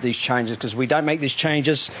to make these changes, because if we don't make these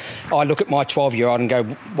changes, I look at my 12-year-old and go,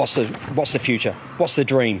 what's the future? What's the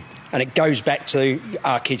dream? And it goes back to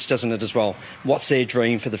our kids, doesn't it, as well? What's their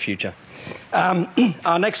dream for the future? Our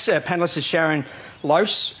next panellist is Sharon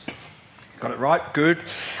Lose. Got it right, good.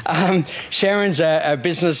 Sharon's a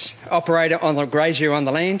business operator on the Grazier on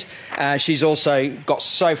the land. She's also got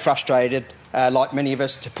so frustrated, like many of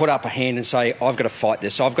us, to put up a hand and say, I've got to fight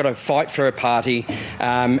this. I've got to fight for a party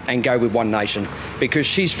and go with One Nation, because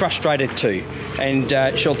she's frustrated too.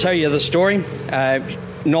 And she'll tell you the story.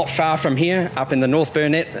 Not far from here, up in the North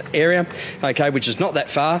Burnett area, okay, which is not that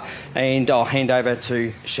far. And I'll hand over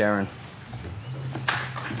to Sharon.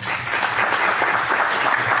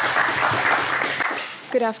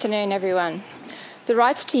 Good afternoon, everyone. The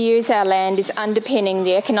rights to use our land is underpinning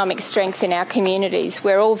the economic strength in our communities.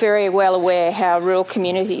 We're all very well aware how rural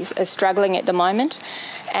communities are struggling at the moment,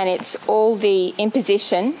 and it's all the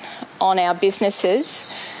imposition on our businesses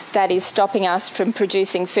that is stopping us from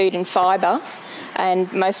producing food and fibre.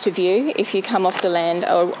 And most of you, if you come off the land,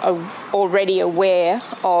 are already aware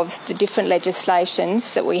of the different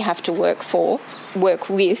legislations that we have to work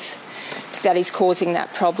with that is causing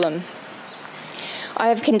that problem. I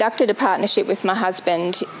have conducted a partnership with my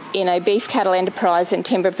husband in a beef cattle enterprise and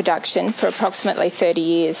timber production for approximately 30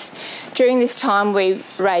 years. During this time, we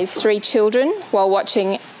raised 3 children while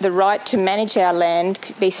watching the right to manage our land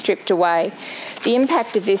be stripped away. The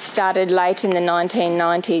impact of this started late in the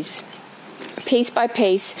 1990s. Piece by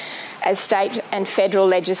piece, as state and federal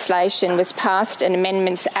legislation was passed and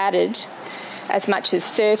amendments added, as much as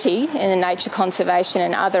 30 in the Nature Conservation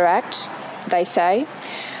and Other Act, they say,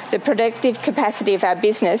 the productive capacity of our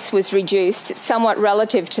business was reduced somewhat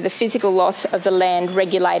relative to the physical loss of the land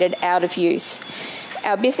regulated out of use.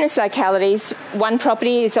 Our business localities, one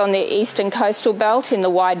property is on the eastern coastal belt in the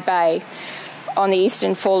Wide Bay, on the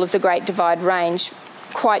eastern fall of the Great Divide Range,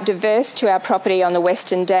 quite diverse to our property on the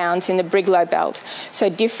Western Downs in the Brigalow Belt. So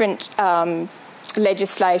different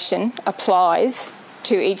legislation applies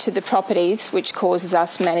to each of the properties, which causes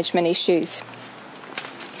us management issues.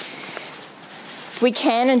 We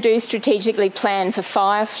can and do strategically plan for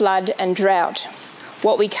fire, flood and drought.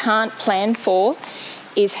 What we can't plan for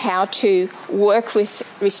is how to work with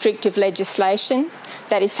restrictive legislation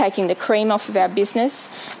that is taking the cream off of our business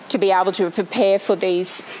to be able to prepare for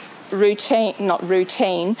these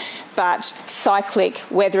but cyclic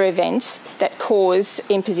weather events that cause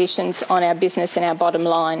impositions on our business and our bottom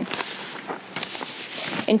line.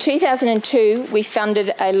 In 2002, we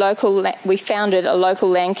founded a local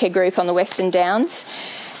land care group on the Western Downs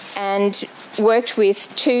and worked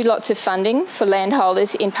with 2 lots of funding for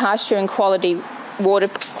landholders in pasture and water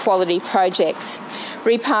quality projects.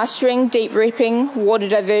 Repasturing, deep ripping, water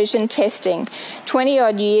diversion testing.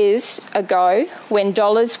 20-odd years ago, when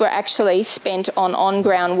dollars were actually spent on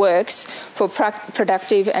on-ground works for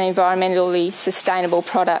productive and environmentally sustainable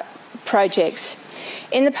projects.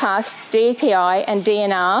 In the past, DPI and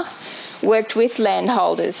DNR worked with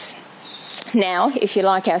landholders. Now, if you're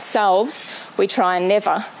like ourselves, we try and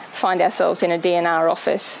never find ourselves in a DNR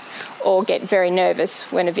office or get very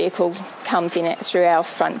nervous when a vehicle comes in through our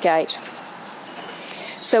front gate.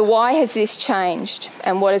 So why has this changed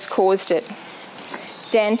and what has caused it?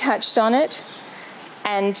 Dan touched on it,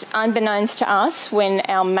 and unbeknownst to us, when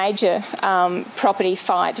our major property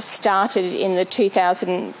fight started in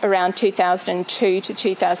the around 2002 to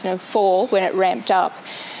 2004, when it ramped up,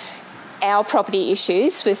 our property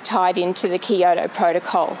issues was tied into the Kyoto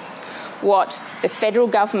Protocol. What the federal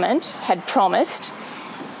government had promised,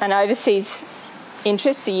 an overseas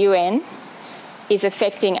interest, the UN, is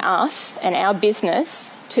affecting us and our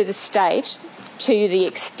business to the state to the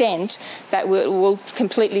extent that will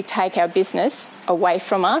completely take our business away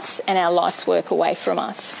from us and our life's work away from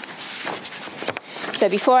us. So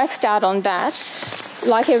before I start on that,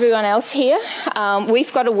 like everyone else here,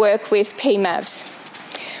 we've got to work with PMAVs.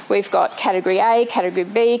 We've got Category A, Category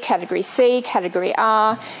B, Category C, Category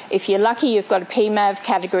R. If you're lucky, you've got a PMAV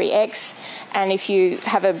Category X, and if you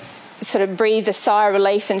have a sort of breathe a sigh of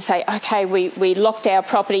relief and say, okay, we locked our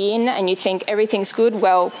property in, and you think everything's good,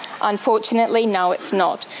 well, unfortunately, no, it's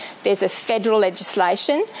not. There's a federal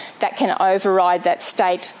legislation that can override that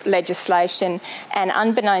state legislation, and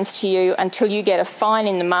unbeknownst to you, until you get a fine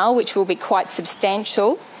in the mail, which will be quite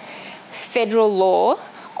substantial, federal law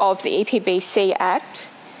of the EPBC Act,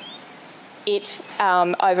 it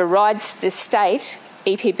overrides the state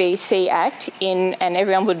EPBC Act and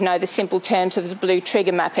everyone would know the simple terms of the blue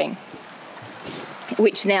trigger mapping,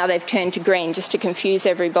 which now they've turned to green just to confuse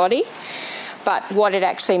everybody. But what it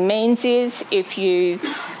actually means is, if you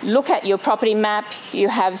look at your property map, you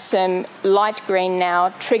have some light green now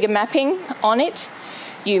trigger mapping on it.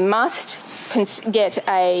 You must get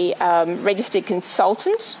a registered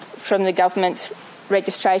consultant from the government's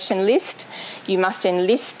registration list. You must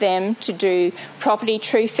enlist them to do property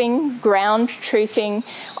truthing, ground truthing,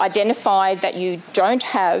 identify that you don't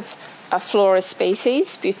have a flora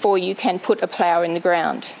species before you can put a plough in the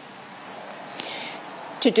ground.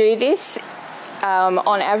 To do this,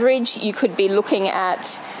 on average, you could be looking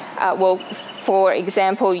at, for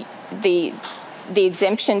example, the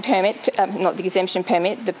exemption permit,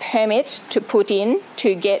 the permit to put in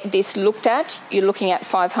to get this looked at, you're looking at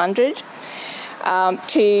 $500.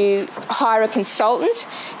 To hire a consultant,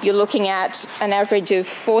 you're looking at an average of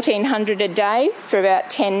 $1,400 a day for about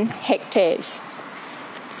 10 hectares.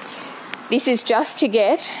 This is just to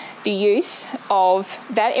get the use of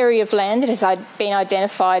that area of land that has been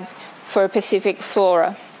identified for a specific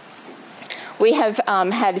flora. We have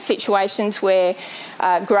had situations where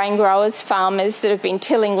grain growers, farmers that have been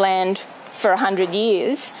tilling land for 100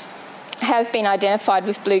 years have been identified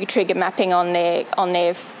with blue trigger mapping on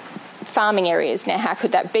their farming areas. Now, how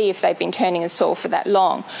could that be if they've been turning the soil for that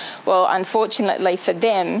long? Well, unfortunately for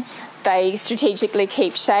them, they strategically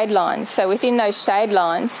keep shade lines. So within those shade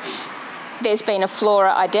lines, there's been a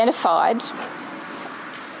flora identified.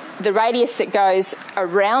 The radius that goes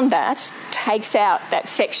around that takes out that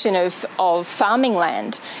section of farming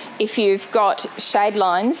land. If you've got shade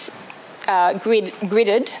lines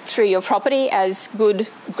gridded through your property, as good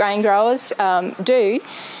grain growers do,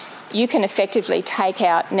 you can effectively take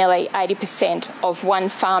out nearly 80% of one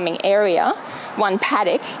farming area, one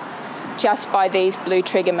paddock, just by these blue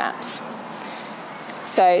trigger maps.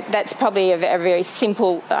 So that's probably a very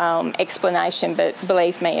simple explanation, but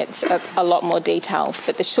believe me, it's a lot more detailed.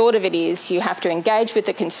 But the short of it is you have to engage with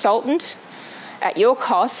the consultant at your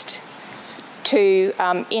cost to,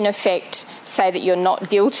 in effect, say that you're not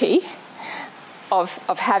guilty of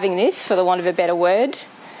having this, for the want of a better word.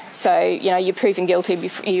 So, you're proven guilty,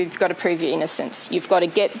 you've got to prove your innocence. You've got to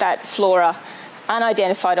get that flora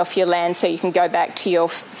unidentified off your land so you can go back to your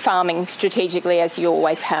farming strategically as you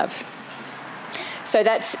always have. So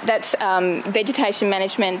that's vegetation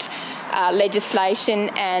management legislation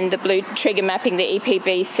and the blue trigger mapping, the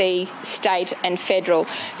EPBC state and federal.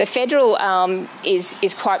 The federal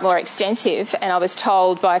is quite more extensive, and I was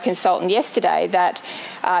told by a consultant yesterday that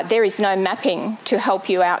there is no mapping to help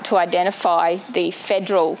you out to identify the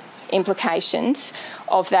federal implications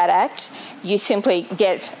of that act. You simply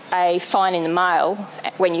get a fine in the mail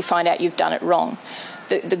when you find out you've done it wrong.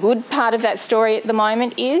 The good part of that story at the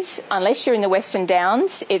moment is, unless you're in the Western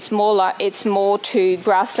Downs, it's more to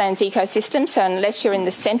grasslands ecosystem. So unless you're in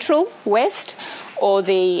the central west or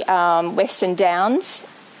the Western Downs,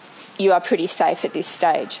 you are pretty safe at this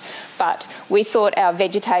stage. But we thought our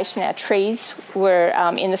vegetation, our trees were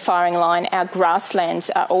in the firing line. Our grasslands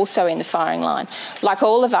are also in the firing line. Like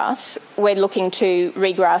all of us, we're looking to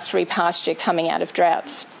regrass, repasture coming out of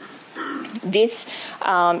droughts. This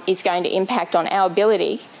is going to impact on our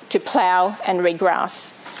ability to plough and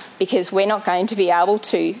regrass, because we're not going to be able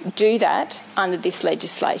to do that under this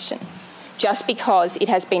legislation, just because it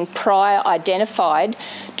has been prior identified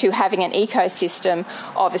to having an ecosystem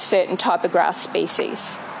of a certain type of grass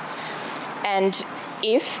species. And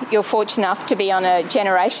if you're fortunate enough to be on a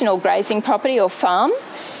generational grazing property or farm,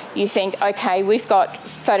 you think, okay, we've got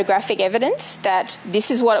photographic evidence that this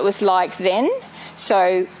is what it was like then,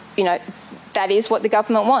 so, that is what the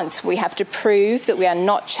government wants. We have to prove that we are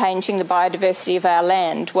not changing the biodiversity of our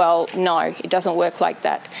land. Well, no, it doesn't work like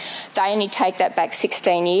that. They only take that back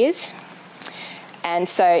 16 years. And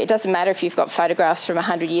so it doesn't matter if you've got photographs from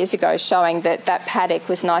 100 years ago showing that that paddock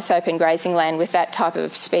was nice open grazing land with that type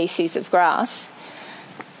of species of grass.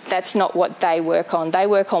 That's not what they work on. They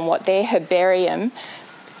work on what their herbarium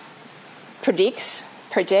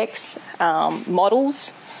projects,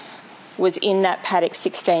 models, was in that paddock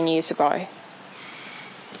 16 years ago.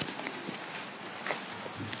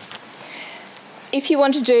 If you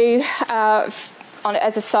want to do,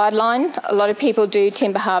 as a sideline, a lot of people do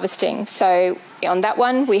timber harvesting. So on that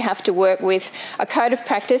one, we have to work with a code of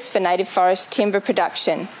practice for native forest timber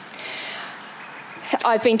production.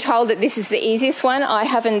 I've been told that this is the easiest one. I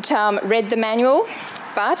haven't read the manual,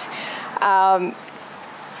 but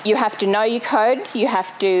you have to know your code. You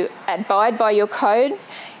have to abide by your code.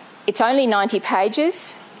 It's only 90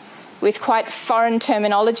 pages with quite foreign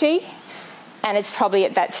terminology, and it's probably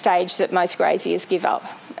at that stage that most graziers give up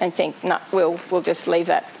and think, no, we'll just leave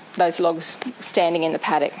those logs standing in the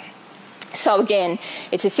paddock. So again,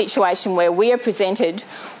 it's a situation where we are presented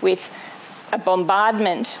with a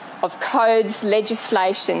bombardment of codes,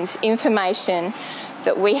 legislations, information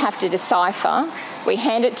that we have to decipher. We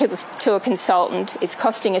hand it to a consultant. It's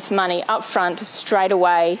costing us money up front, straight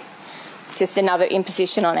away. Just another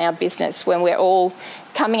imposition on our business when we're all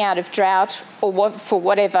coming out of drought or for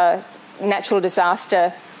whatever natural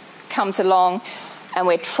disaster comes along, and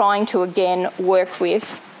we're trying to again work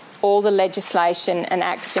with all the legislation and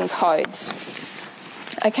acts and codes.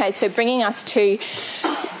 Okay, so bringing us to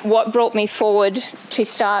what brought me forward to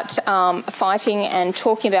start fighting and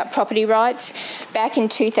talking about property rights. Back in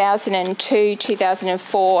 2002,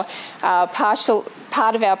 2004, part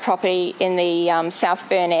of our property in the South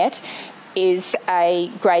Burnett is a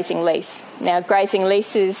grazing lease. Now, grazing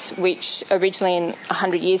leases, which originally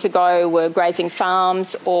 100 years ago were grazing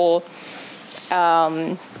farms or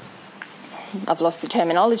I've lost the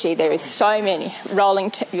terminology. There is so many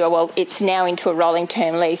it's now into a rolling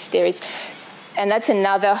term lease. And that's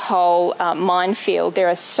another whole minefield. There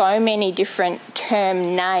are so many different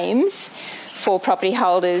term names for property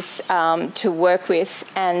holders to work with,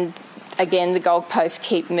 and again, the goalposts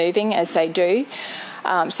keep moving as they do.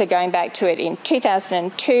 So going back to it, in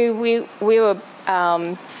 2002,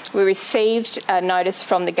 we received a notice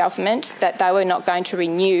from the government that they were not going to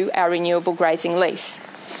renew our renewable grazing lease.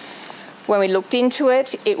 When we looked into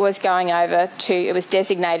it, it was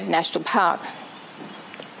designated National Park.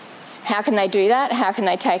 How can they do that? How can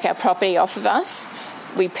they take our property off of us?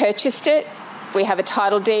 We purchased it, we have a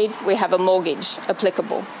title deed, we have a mortgage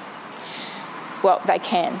applicable. Well, they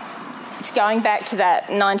can. It's going back to that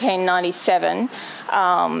 1997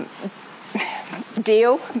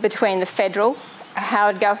 deal between the federal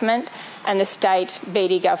Howard government and the state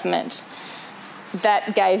BD government.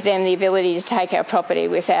 That gave them the ability to take our property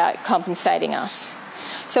without compensating us.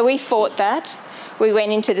 So we fought that. We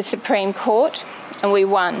went into the Supreme Court and we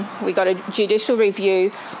won. We got a judicial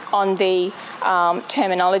review on the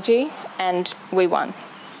terminology and we won.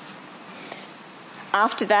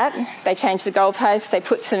 After that, they changed the goalposts. They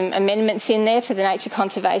put some amendments in there to the Nature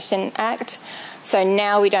Conservation Act. So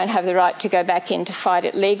now we don't have the right to go back in to fight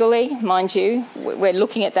it legally. Mind you, we're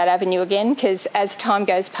looking at that avenue again, because as time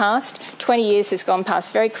goes past, 20 years has gone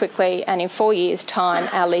past very quickly, and in 4 years' time,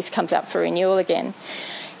 our lease comes up for renewal again.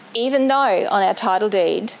 Even though on our title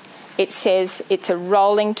deed, it says it's a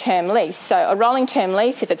rolling term lease. So a rolling term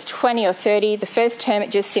lease, if it's 20 or 30, the first term it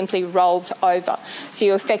just simply rolls over. So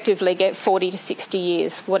you effectively get 40 to 60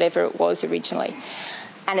 years, whatever it was originally.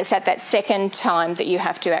 And it's at that second time that you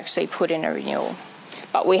have to actually put in a renewal.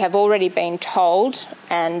 But we have already been told,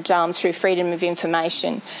 and through freedom of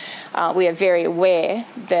information, we are very aware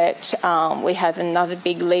that we have another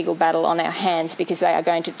big legal battle on our hands, because they are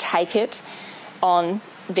going to take it on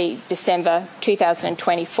the December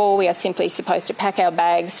 2024. We are simply supposed to pack our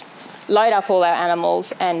bags, load up all our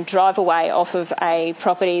animals and drive away off of a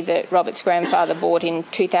property that Robert's grandfather bought in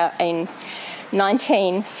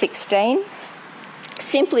 1916,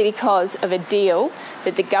 simply because of a deal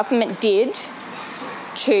that the government did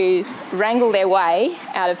to wrangle their way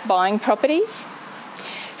out of buying properties.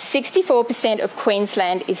 64% of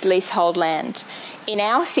Queensland is leasehold land. In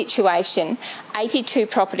our situation, 82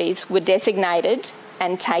 properties were designated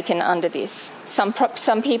and taken under this. Some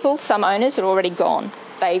owners are already gone.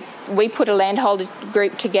 We put a landholder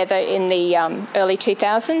group together in the early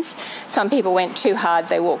 2000s. Some people went too hard,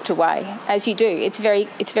 they walked away. As you do, it's very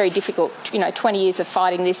difficult. 20 years of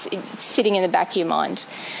fighting this, sitting in the back of your mind.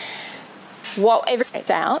 Whatever it's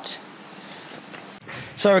out.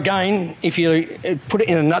 So again, if you put it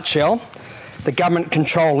in a nutshell, the government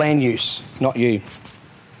control land use, not you.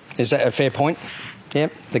 Is that a fair point? Yeah,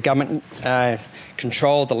 the government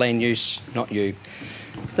control the land use, not you.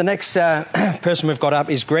 The next person we've got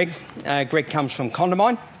up is Greg. Greg comes from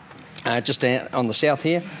Condamine, just down on the south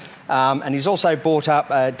here. And he's also brought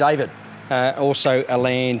up David, also a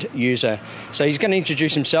land user. So he's going to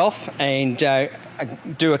introduce himself and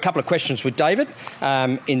do a couple of questions with David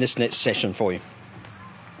in this next session for you.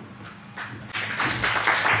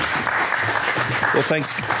 Well,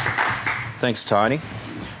 thanks, Tony,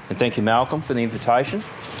 and thank you, Malcolm, for the invitation.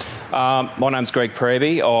 My name's Greg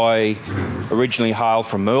Preby. I originally hail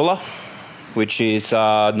from Moola, which is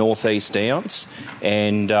northeast Downs,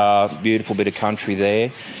 and beautiful bit of country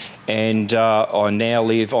there. And I now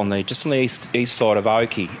live on just on the east side of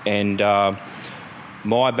Oakey. And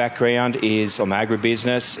my background is I'm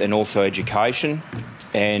agribusiness and also education.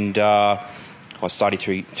 And I studied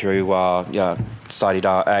studied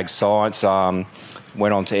ag science.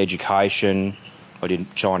 Went on to education. I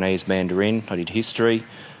did Chinese Mandarin. I did history.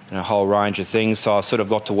 And a whole range of things. So I sort of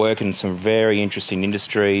got to work in some very interesting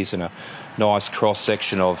industries and a nice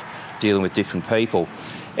cross-section of dealing with different people.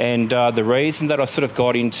 And the reason that I sort of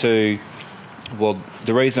got into,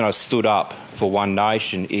 the reason I stood up for One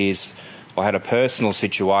Nation is I had a personal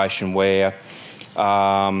situation where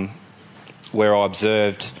I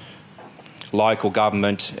observed local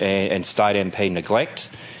government and state MP neglect.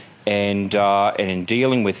 And in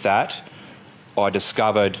dealing with that, I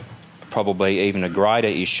discovered probably even a greater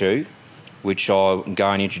issue, which I'm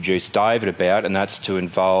going to introduce David about, and that's to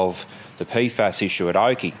involve the PFAS issue at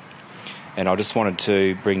Oakey. And I just wanted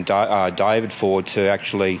to bring David forward to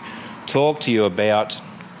actually talk to you about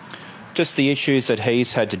just the issues that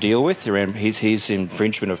he's had to deal with around his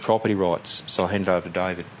infringement of property rights. So I'll hand it over to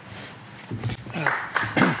David.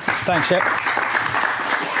 Thanks, Ed.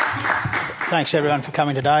 Thanks, everyone, for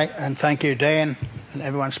coming today, and thank you, Dan, and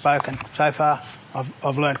everyone spoken so far.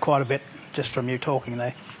 I've learned quite a bit just from you talking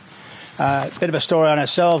there. A bit of a story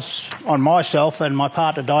on myself and my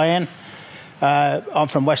partner Diane. I'm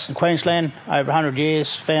from Western Queensland, over 100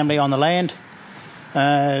 years, family on the land.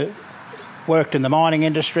 Worked in the mining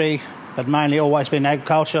industry, but mainly always been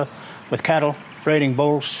agriculture with cattle, breeding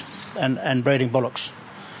bulls and breeding bullocks.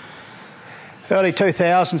 Early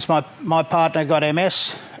 2000s, my partner got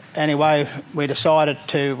MS. Anyway, we decided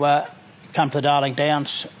to come to the Darling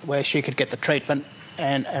Downs where she could get the treatment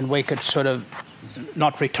and we could sort of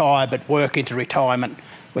not retire but work into retirement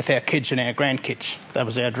with our kids and our grandkids. That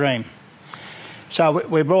was our dream. So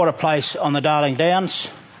we bought a place on the Darling Downs,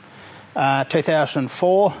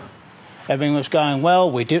 2004. Everything was going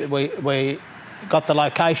well. We got the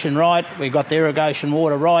location right. We got the irrigation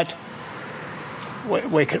water right.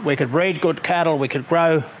 We could breed good cattle. We could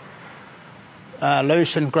grow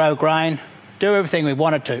loose and grow grain, do everything we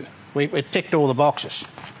wanted to. We ticked all the boxes.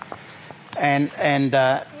 And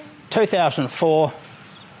 2004,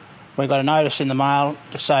 we got a notice in the mail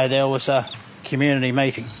to say there was a community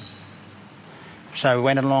meeting. So we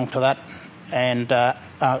went along to that, and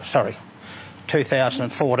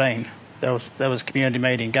 2014, there was a community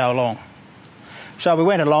meeting, go along. So we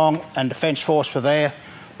went along, and Defence Force were there.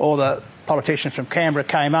 All the politicians from Canberra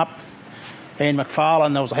came up, Ian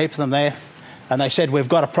McFarlane, there was a heap of them there, and they said, we've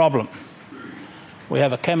got a problem. We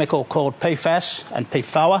have a chemical called PFAS and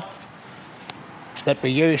PFOA that we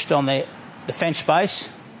used on the defence base,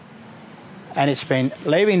 and it's been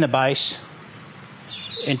leaving the base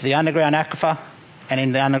into the underground aquifer and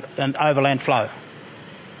in the overland flow.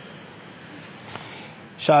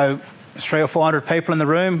 So 300 or 400 people in the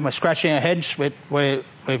room, we're scratching our heads.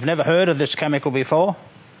 We've never heard of this chemical before.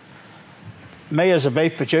 Me as a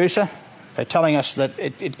beef producer, they're telling us that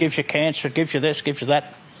it gives you cancer, it gives you this, gives you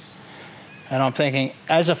that. And I'm thinking,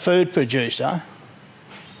 as a food producer,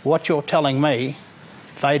 what you're telling me,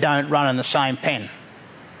 they don't run in the same pen.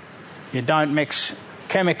 You don't mix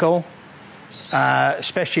chemical,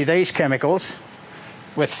 especially these chemicals,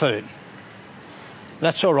 with food.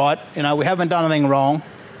 That's all right. You know, we haven't done anything wrong.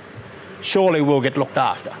 Surely we'll get looked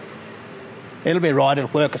after. It'll be right. It'll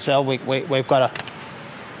work itself. We've got to...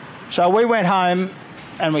 So we went home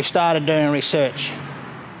and we started doing research.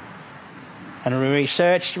 And we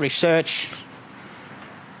researched. We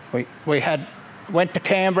went to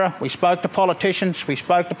Canberra. We spoke to politicians. We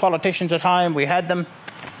spoke to politicians at home. We had them.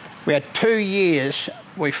 We had 2 years.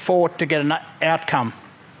 We fought to get an outcome.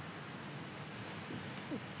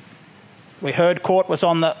 We heard court was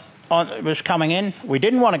was coming in. We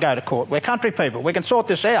didn't want to go to court. We're country people. We can sort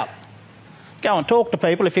this out. Go and talk to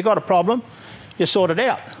people. If you've got a problem, you sort it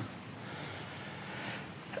out.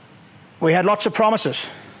 We had lots of promises.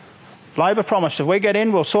 Labor promised, if we get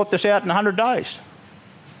in, we'll sort this out in 100 days.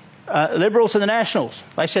 Liberals and the Nationals,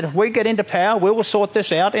 they said, if we get into power, we will sort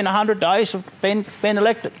this out in 100 days of being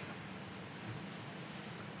elected.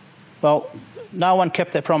 Well, no one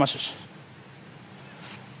kept their promises.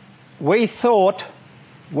 We thought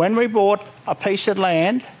when we bought a piece of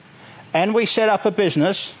land and we set up a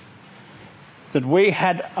business that we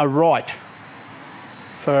had a right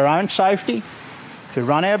for our own safety to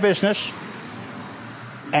run our business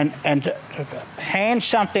and to hand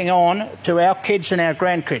something on to our kids and our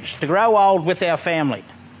grandkids, to grow old with our family.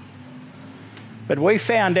 But we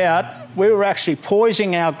found out we were actually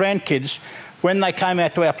poisoning our grandkids when they came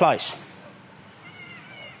out to our place.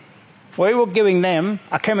 We were giving them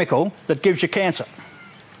a chemical that gives you cancer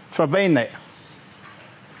from being there.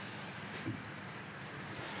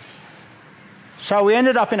 So we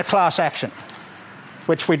ended up in a class action,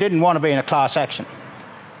 which we didn't want to be in a class action.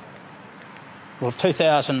 Well,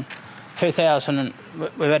 2000, we've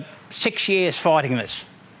had 6 years fighting this.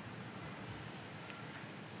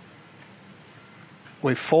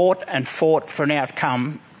 We fought and fought for an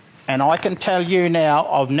outcome, and I can tell you now,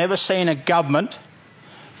 I've never seen a government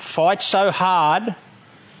fight so hard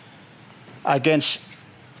against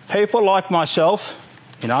people like myself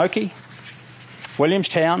in Oakey,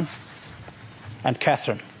 Williamstown and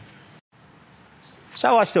Katherine.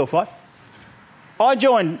 So I still fight. I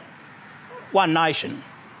joined One Nation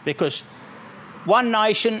because One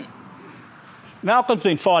Nation, Malcolm's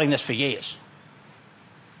been fighting this for years.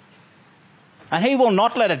 And he will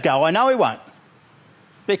not let it go. I know he won't.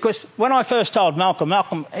 Because when I first told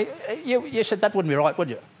Malcolm, you said that wouldn't be right, would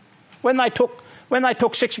you? When they took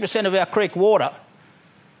 60% of our creek water,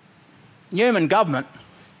 Newman government,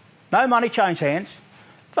 no money changed hands,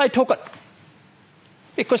 they took it.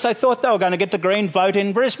 Because they thought they were going to get the Green vote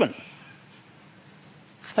in Brisbane.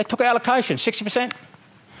 They took allocation, 60%.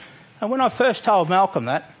 And when I first told Malcolm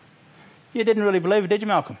that, you didn't really believe it, did you,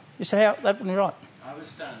 Malcolm? You said, how? That wouldn't be right. I was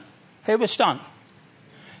stunned. He was stunned.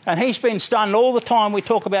 And he's been stunned all the time we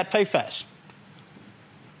talk about PFAS.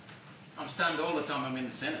 I'm stunned all the time I'm in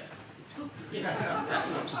the Senate. That's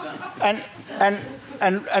what I'm stunned.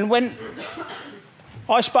 And when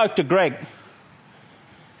I spoke to Greg,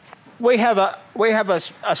 we have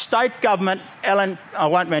a state government, I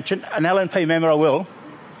won't mention, an LNP member I will.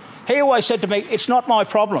 He always said to me, it's not my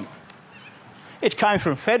problem. It came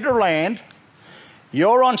from federal land.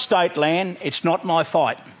 You're on state land. It's not my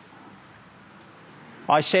fight.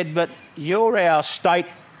 I said, but you're our state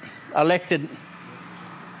elected.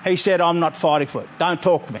 He said, I'm not fighting for it. Don't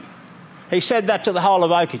talk to me. He said that to the whole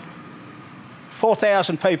of Oakey.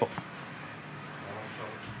 4,000 people.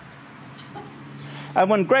 And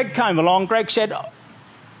when Greg came along, Greg said,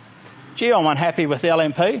 gee, I'm unhappy with the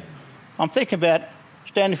LNP. I'm thinking about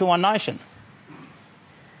standing for One Nation.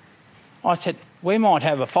 I said, we might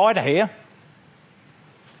have a fighter here.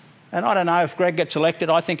 And I don't know if Greg gets elected,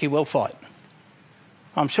 I think he will fight.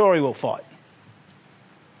 I'm sure he will fight.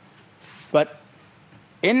 But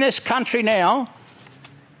in this country now,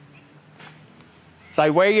 they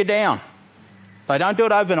wear you down. They don't do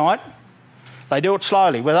it overnight. They do it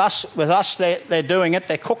slowly. With us, they're doing it.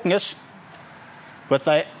 They're cooking us. But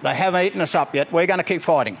they haven't eaten us up yet. We're going to keep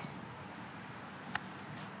fighting.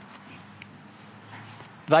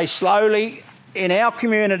 They slowly, in our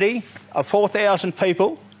community of 4,000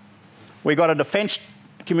 people, we've got a defence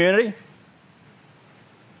community,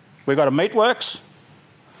 we've got a meatworks,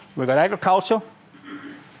 we've got agriculture,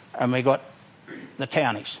 and we've got the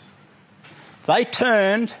townies. They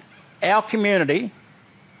turned our community,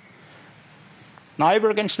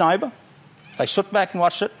 neighbour against neighbour. They stood back and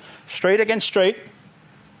watched it, street against street,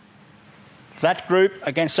 that group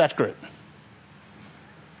against that group.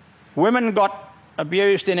 Women got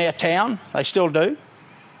abused in our town. They still do.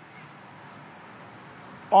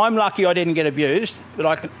 I'm lucky I didn't get abused, but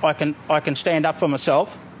I can stand up for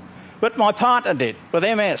myself. But my partner did, with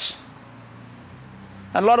MS.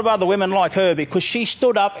 And a lot of other women like her, because she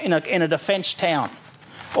stood up in a defence town.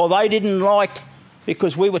 Or they didn't like,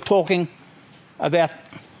 because we were talking about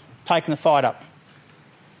taking the fight up.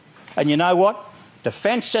 And you know what?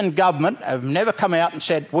 Defence and government have never come out and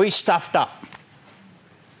said, we stuffed up.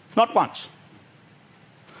 Not once.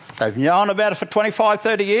 They've known about it for 25,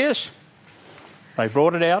 30 years. They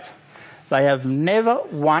brought it out. They have never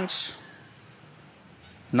once,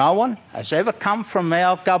 no one has ever come from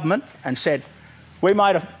our government and said, we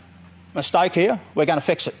made a mistake here, we're going to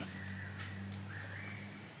fix it.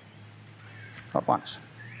 Not once.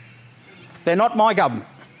 They're not my government.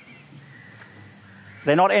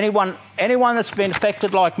 They're not anyone that's been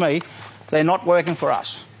affected like me, they're not working for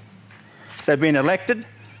us. They've been elected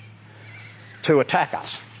to attack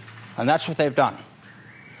us. And that's what they've done.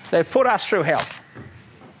 They've put us through hell.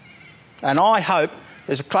 And I hope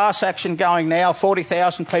there's a class action going now,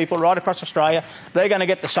 40,000 people right across Australia. They're going to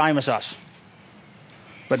get the same as us.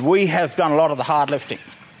 But we have done a lot of the hard lifting.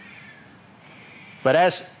 But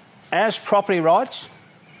as property rights,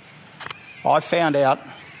 I found out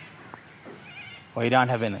we don't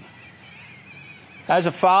have anything. As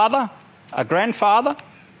a father, a grandfather,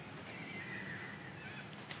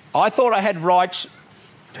 I thought I had rights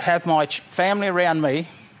to have my family around me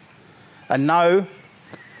and know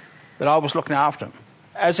that I was looking after them.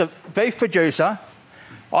 As a beef producer,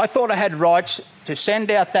 I thought I had rights to send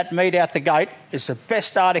out that meat out the gate. It's the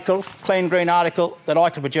best article, clean green article, that I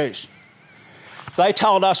could produce. They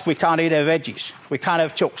told us we can't eat our veggies, we can't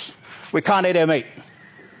have chooks, we can't eat our meat,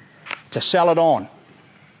 to sell it on.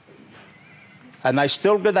 And they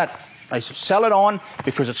still do that. They sell it on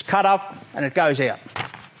because it's cut up and it goes out.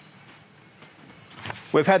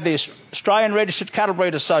 We've had the Australian Registered Cattle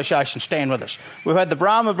Breeders Association stand with us. We've had the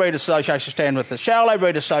Brahma Breeders Association stand with us, the Charolais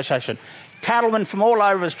Breeders Association. Cattlemen from all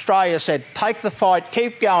over Australia said, take the fight,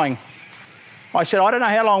 keep going. I said, I don't know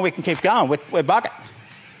how long we can keep going. We're buggered.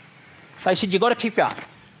 They said, you've got to keep going.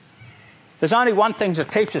 There's only one thing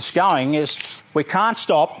that keeps us going is we can't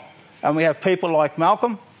stop, and we have people like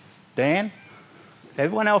Malcolm, Dan,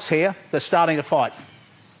 everyone else here that's starting to fight.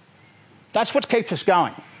 That's what keeps us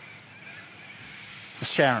going.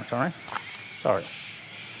 Sharon, sorry.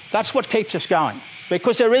 That's what keeps us going,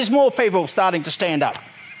 because there is more people starting to stand up.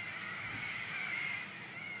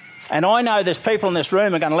 And I know there's people in this room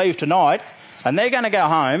who are going to leave tonight and they're going to go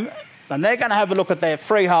home and they're going to have a look at their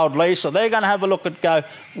freehold lease, or they're going to have a look at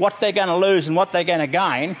what they're going to lose and what they're going to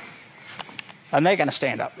gain, and they're going to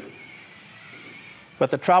stand up. But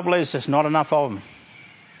the trouble is there's not enough of them.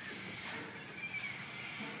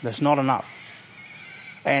 There's not enough.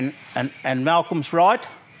 And Malcolm's right.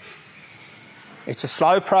 It's a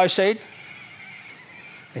slow proceed.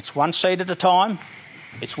 It's one seat at a time.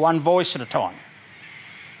 It's one voice at a time.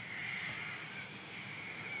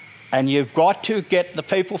 And you've got to get the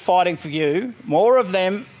people fighting for you, more of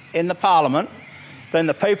them in the parliament than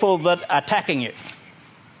the people that are attacking you.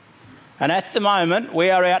 And at the moment, we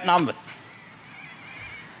are outnumbered.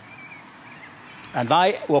 And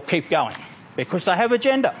they will keep going because they have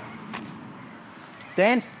agenda.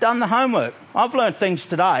 Dan's done the homework. I've learned things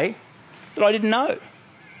today that I didn't know.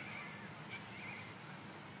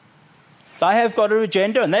 They have got an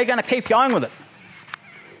agenda and they're going to keep going with it.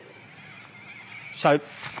 So,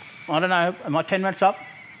 I don't know, am I 10 minutes up?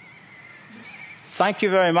 Thank you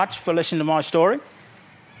very much for listening to my story.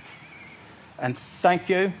 And thank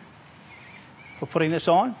you for putting this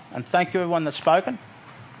on. And thank you everyone that's spoken.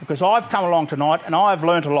 Because I've come along tonight and I've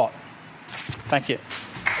learnt a lot. Thank you.